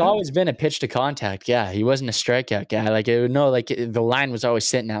or something? He's always been a pitch to contact. Yeah, he wasn't a strikeout guy. Like the line was always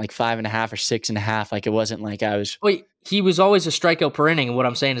sitting at like 5.5 or 6.5. Like it wasn't like I was. Wait, he was always a strikeout per inning. And what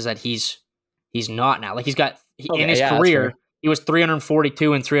I'm saying is that he's not now. Like he's got in his career. He was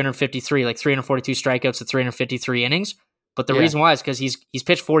 342 and 353, like 342 strikeouts at 353 innings. But the reason why is because he's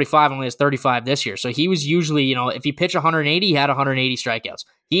pitched 45, only has 35 this year. So he was usually, if he pitched 180, he had 180 strikeouts.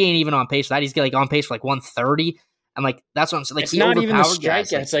 He ain't even on pace for that. He's like on pace for like 130. And like that's what I'm saying. Like it's not even the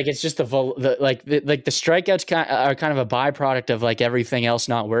strikeouts. Like it's just the strikeouts are kind of a byproduct of like everything else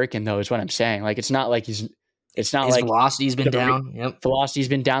not working. Though is what I'm saying. Like it's not like his velocity's been down. Yep. Velocity's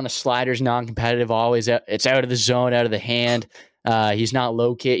been down. The slider's non-competitive. Always it's out of the zone, out of the hand. He's not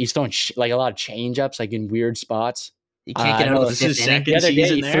located. He's throwing like a lot of change-ups, like in weird spots. He can't get out of the fifth inning. The other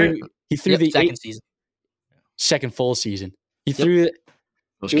day he threw the second season, second full season. He threw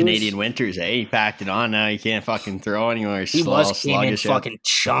those Canadian winters. He packed it on. Now he can't fucking throw anymore. He came in fucking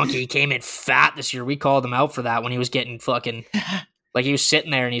chunky. He came in fat this year. We called him out for that when he was getting fucking. Like he was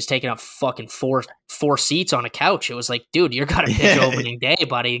sitting there and he's taking up fucking four seats on a couch. It was like, dude, you're got to pitch opening day,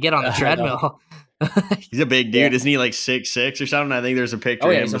 buddy. Get on the treadmill. He's a big dude, isn't he? Like 6'6" or something. I think there's a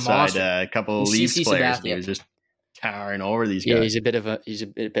picture of him beside a couple of Leafs players. He was just towering over these guys. Yeah, he's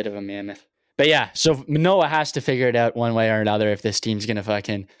a bit of a mammoth. But yeah, so Manoah has to figure it out one way or another if this team's gonna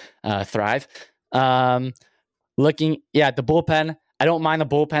fucking thrive. Looking at the bullpen. I don't mind the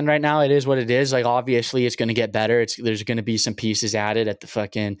bullpen right now. It is what it is. Like obviously it's going to get better. There's going to be some pieces added at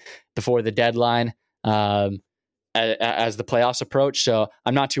before the deadline as the playoffs approach. So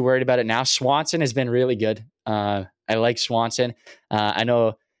I'm not too worried about it now. Swanson has been really good. I like Swanson. I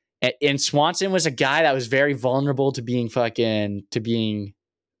know, and Swanson was a guy that was very vulnerable to being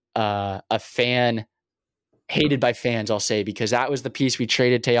a fan, hated by fans. I'll say because that was the piece we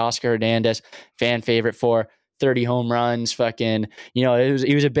traded Teoscar Hernandez, fan favorite for. 30 home runs, he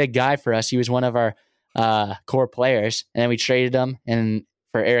was a big guy for us. He was one of our core players. And then we traded him and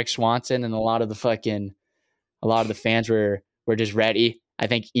for Eric Swanson, and a lot of the fans were just ready. I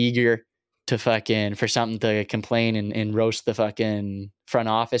think eager to for something to complain and roast the fucking front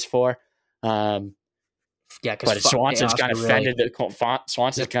office for. But Swanson's kind of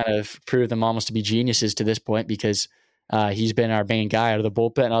Swanson's kind of proved them almost to be geniuses to this point because he's been our main guy out of the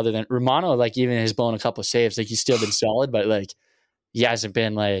bullpen other than Romano, like even has blown a couple of saves. Like he's still been solid, but like he hasn't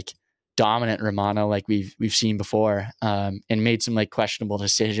been like dominant Romano like we've seen before. And made some like questionable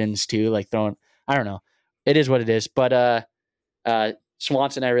decisions too, like throwing, I don't know. It is what it is. But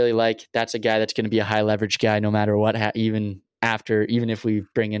Swanson I really like. That's a guy that's going to be a high leverage guy no matter what, even if we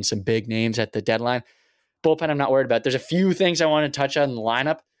bring in some big names at the deadline. Bullpen I'm not worried about. There's a few things I want to touch on in the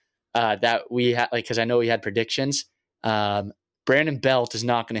lineup that we had, like, because I know we had predictions. Brandon Belt is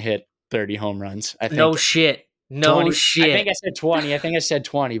not going to hit 30 home runs. I think. No shit. I think I said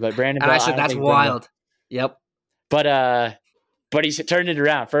 20. But Brandon Belt. I said that's wild. Yep. But he's turned it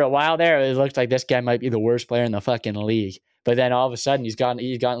around. For a while there, it looked like this guy might be the worst player in the fucking league. But then all of a sudden, he's gotten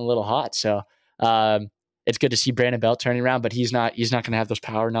a little hot. So it's good to see Brandon Belt turning around. But he's not going to have those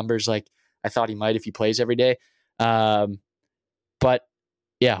power numbers like I thought he might if he plays every day. But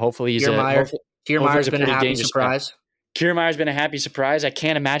yeah, hopefully he's Kiermaier's been a happy surprise. Kiermaier's been a happy surprise. I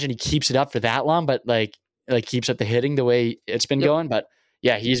can't imagine he keeps it up for that long, but like keeps up the hitting the way it's been going. But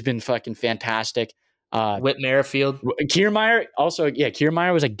yeah, he's been fucking fantastic. Whit Merrifield. Kiermaier also,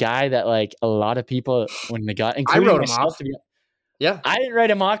 Kiermaier was a guy that like a lot of people when they got, including I wrote him off. I didn't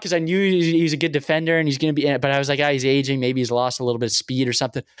write him off because I knew he's a good defender and he's going to be. But I was like, he's aging. Maybe he's lost a little bit of speed or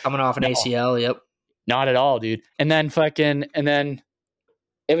something. Coming off an ACL. Yep. Not at all, dude. And then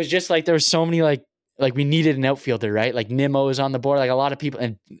it was just like there was so many like we needed an outfielder, right? Like Nimmo is on the board. Like a lot of people,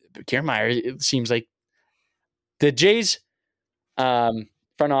 and Kiermaier, it seems like the Jays front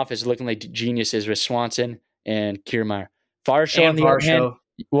office is looking like geniuses with Swanson and Kiermaier. Varsho on the other hand,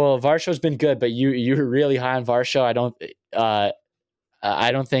 well, Varsho's been good, but you were really high on Varsho.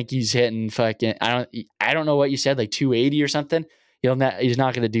 I don't think he's hitting fucking. I don't know what you said, like 280 or something. He's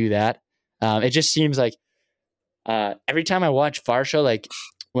not going to do that. It just seems like every time I watch Varsho, like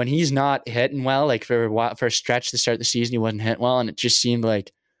when he's not hitting well, like for a stretch to start the season, he wasn't hitting well, and it just seemed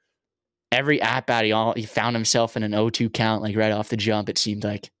like every at bat he found himself in an 0-2 count, like right off the jump. It seemed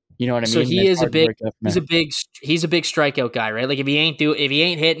like, you know what I mean? So he is he's a big strikeout guy, right? Like if he ain't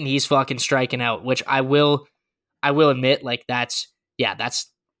hitting, he's fucking striking out, which I will admit, like that's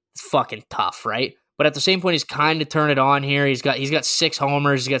fucking tough, right? But at the same point, he's kind of turned it on here. He's got 6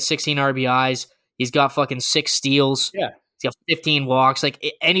 homers, he's got 16 RBIs, he's got fucking 6 steals. Yeah. He's got 15 walks,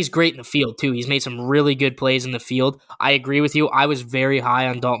 and he's great in the field too. He's made some really good plays in the field. I agree with you. I was very high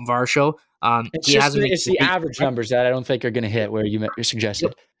on Dalton Varsho. It's the average numbers that I don't think are going to hit where you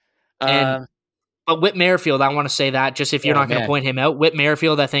suggested. But Whit Merrifield, I want to say that just if you're not going to point him out, Whit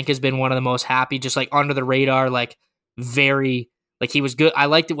Merrifield, I think, has been one of the most happy, just like under the radar, like very, like he was good. I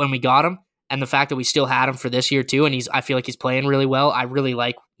liked it when we got him, and the fact that we still had him for this year too, and I feel like he's playing really well. I really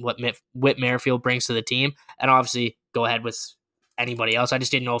like what Whit Merrifield brings to the team, and obviously go ahead with anybody else. I just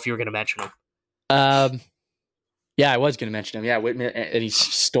didn't know if you were going to mention him. Yeah, I was going to mention him. Yeah, Whitmer, and he's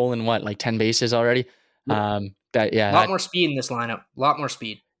stolen like 10 bases already. A lot more speed in this lineup. A lot more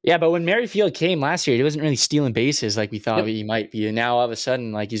speed. Yeah, but when Merrifield came last year, he wasn't really stealing bases like we thought he might be. And now all of a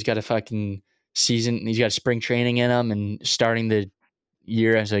sudden, like he's got a fucking season, he's got spring training in him, and starting the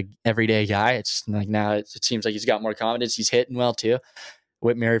year as a everyday guy. It's like now it seems like he's got more confidence. He's hitting well too.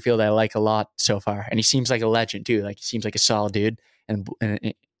 Whit Merrifield, I like a lot so far, and he seems like a legend too. Like he seems like a solid dude, and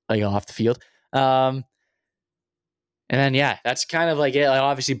like off the field. And then, yeah, that's kind of like it. Like,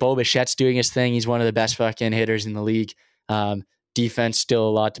 obviously, Bo Bichette's doing his thing. He's one of the best fucking hitters in the league. Defense, still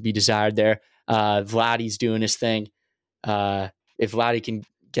a lot to be desired there. Vladdy's doing his thing. If Vladdy can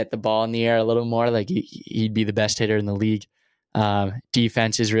get the ball in the air a little more, like he'd be the best hitter in the league.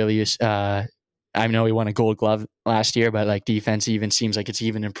 Defense is really, I know he won a Gold Glove last year, but like defense even seems like it's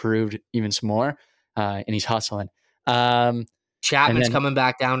even improved even some more. And he's hustling. Chapman's coming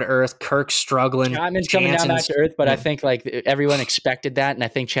back down to earth. Kirk's struggling. Chapman's coming down back to earth, but I think like everyone expected that, and I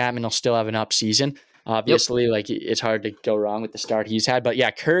think Chapman will still have an up season. Obviously, like it's hard to go wrong with the start he's had. But yeah,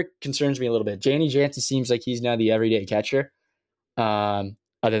 Kirk concerns me a little bit. Janie Jansen seems like he's now the everyday catcher, other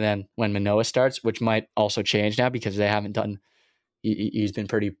than when Manoah starts, which might also change now because they haven't done. He's been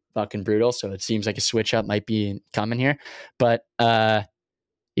pretty fucking brutal, so it seems like a switch up might be coming here. But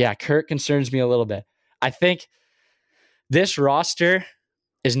yeah, Kirk concerns me a little bit. I think this roster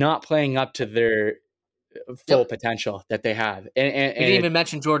is not playing up to their full potential that they have. And you didn't even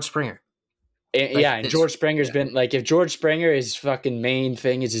mention George Springer. And George Springer's been like, if George Springer, his fucking main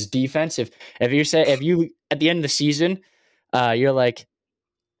thing is his defense. If you at the end of the season, you're like,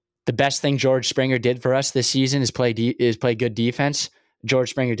 the best thing George Springer did for us this season is play good defense.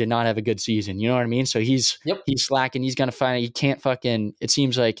 George Springer did not have a good season. You know what I mean? So he's slacking. He's gonna find. He can't fucking. It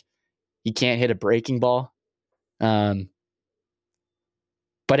seems like he can't hit a breaking ball.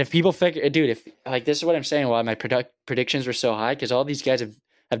 But if people figure, dude, if like this is what I'm saying, why my predictions were so high, because all these guys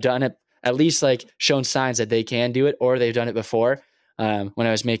have done it, at least like shown signs that they can do it, or they've done it before. When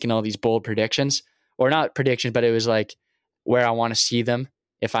I was making all these bold predictions, or not predictions, but it was like where I want to see them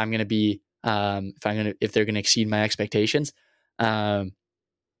if I'm gonna be, if they're gonna exceed my expectations, and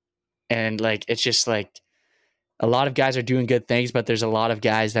like it's just like a lot of guys are doing good things, but there's a lot of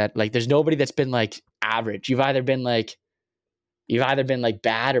guys that like there's nobody that's been like average. You've either been like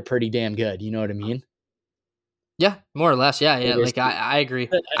bad or pretty damn good. You know what I mean? Yeah, more or less. Yeah. Like I agree.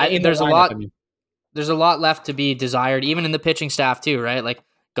 There's a lot left to be desired, even in the pitching staff too, right? Like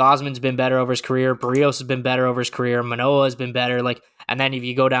Gosman's been better over his career. Barrios has been better over his career. Manoah has been better. Like, and then if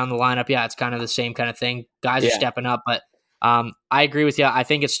you go down the lineup, yeah, it's kind of the same kind of thing. Guys are stepping up, but I agree with you. I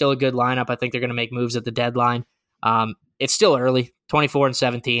think it's still a good lineup. I think they're going to make moves at the deadline. It's still early,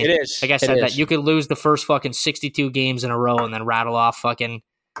 24-17. It is. Like I said, that you could lose the first fucking 62 games in a row and then rattle off fucking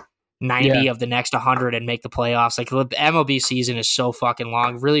 90 of the next 100 and make the playoffs. Like the MLB season is so fucking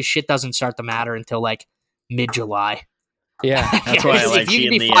long. Really, shit doesn't start to matter until like mid-July. Yeah, that's why I like if you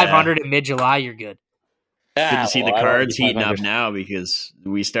can be 500 in mid-July, you're good. Good to see the Cards heating up now because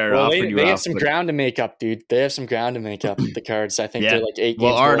we started off pretty rough. They have some ground to make up, dude. They have some ground to make up, the Cards. I think they're like 8 games.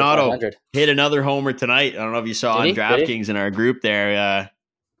 Well, Arenado hit another homer tonight. I don't know if you saw on DraftKings in our group there.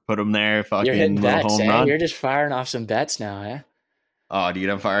 Put him there. Fucking You're hitting bets, home run. You're just firing off some bets now, eh? Oh, dude,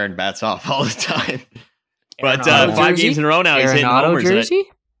 I'm firing bets off all the time. But 5 games in a row now, he's hitting homers. Jersey?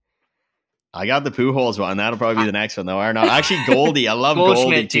 I got the Pujols one. That'll probably be the next one, though. Actually, Goldie. I love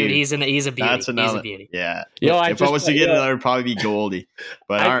Goldie, too. Dude, he's a beauty. That's another, he's a beauty. Yeah. If I was to get another, it would probably be Goldie.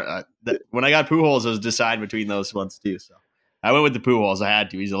 But when I got Pujols, I was deciding between those ones, too. So I went with the Pujols. I had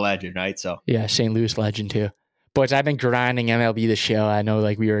to. He's a legend, right? So yeah, St. Louis legend, too. Boys, I've been grinding MLB The Show. I know,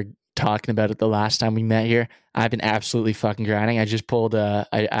 like, we were talking about it the last time we met here. I've been absolutely fucking grinding.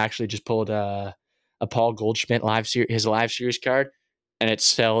 I actually just pulled a Paul Goldschmidt his live series card, and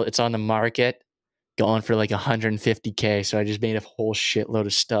it's on the market going for like $150K. So I just made a whole shitload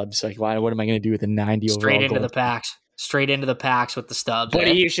of stubs. Like, what am I going to do with a 90 Straight overall into gold? the packs. Straight into the packs with the stubs.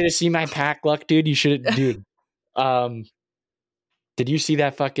 Buddy, you should have seen my pack luck, dude. You should have, dude. Did you see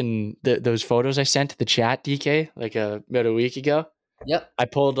that fucking those photos I sent to the chat, DK, like about a week ago? Yep. I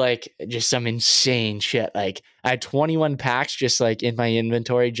pulled like just some insane shit. Like I had 21 packs just like in my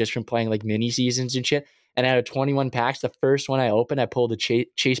inventory just from playing like mini seasons and shit. And out of 21 packs, the first one I opened, I pulled a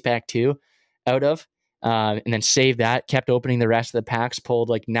Chase Pack 2 out of, and then saved that. Kept opening the rest of the packs. Pulled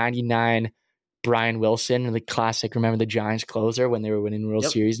like 99 Brian Wilson, the classic. Remember the Giants closer when they were winning World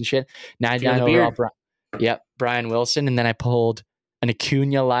Series and shit. 99 overall. Brian Wilson. And then I pulled an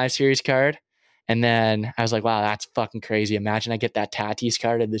Acuna live series card. And then I was like, wow, that's fucking crazy. Imagine I get that Tatis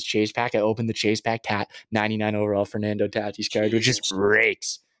card of this Chase Pack. I opened the Chase Pack 99 overall Fernando Tatis card, which just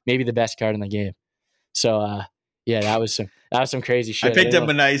rakes. Maybe the best card in the game. So yeah, that was some crazy shit. I picked up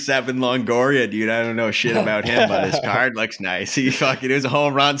a nice Evan Longoria, dude. I don't know shit about him, but his card looks nice. It was a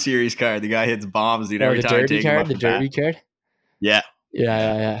home run series card. The guy hits bombs, dude. Every time I take him off the derby card. Yeah.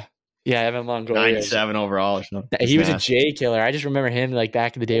 Yeah, Evan Longoria. 97 overall or something. He was a J killer. I just remember him like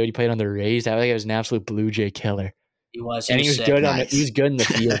back in the day when he played on the Rays. I think he was an absolute Blue Jay killer. He was. He was good he was good in the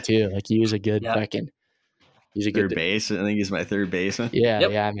field too. Like he was a good he's a third good base. I think he's my third baseman.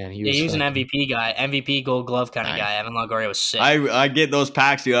 Yeah, man. He was an MVP guy, MVP Gold Glove kind of guy. Evan Longoria was sick. I get those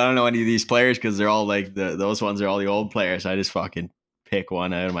packs, dude. I don't know any of these players because they're all like those ones are all the old players. I just fucking pick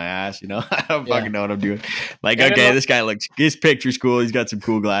one out of my ass, I don't fucking know what I'm doing. Like, this guy his picture's cool. He's got some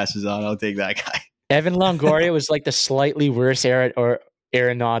cool glasses on. I'll take that guy. Evan Longoria was like the slightly worse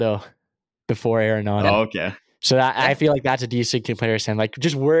Arenado before Arenado. Oh, okay. So I feel like that's a decent comparison. Like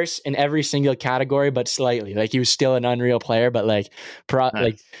just worse in every single category, but slightly. Like he was still an unreal player, but like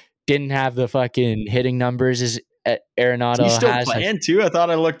like didn't have the fucking hitting numbers as Arenado he's still has. Playing too. I thought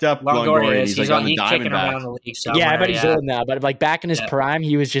I looked up Longoria. He's like on the Diamondbacks. The league yeah, but he's old now. But like back in his prime,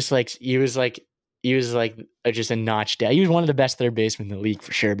 he was just like just a notch down. He was one of the best third basemen in the league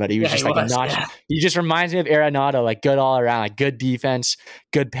for sure. But he was a notch. Yeah. He just reminds me of Arenado, like good all around, like good defense,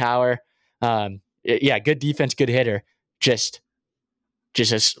 good power. Good defense, good hitter. Just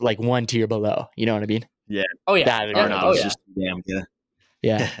like one tier below. You know what I mean? Yeah. Oh yeah. Arenado's just damn good.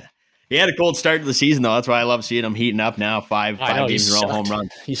 Yeah. He had a cold start to the season, though. That's why I love seeing him heating up now. Five games in a row home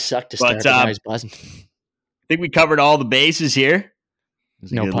runs. He sucked to start, but now he's buzzing. I think we covered all the bases here.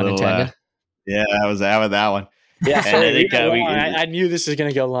 No pun intended. Yeah, that was that one. Yeah, I knew this was going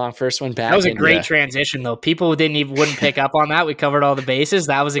to go long. First one back. That was a great transition, though. People wouldn't pick up on that. We covered all the bases.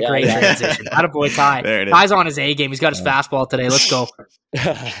 That was a great transition. Attaboy Ty. Ty's on his A game. He's got his fastball today. Let's go.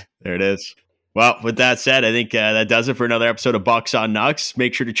 There it is. Well, with that said, I think that does it for another episode of Bucks on Nucks.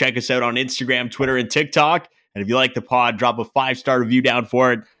 Make sure to check us out on Instagram, Twitter, and TikTok. And if you like the pod, drop a 5-star review down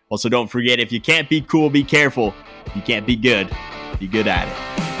for it. Also, don't forget, if you can't be cool, be careful. If you can't be good, be good at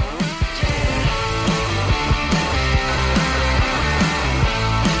it.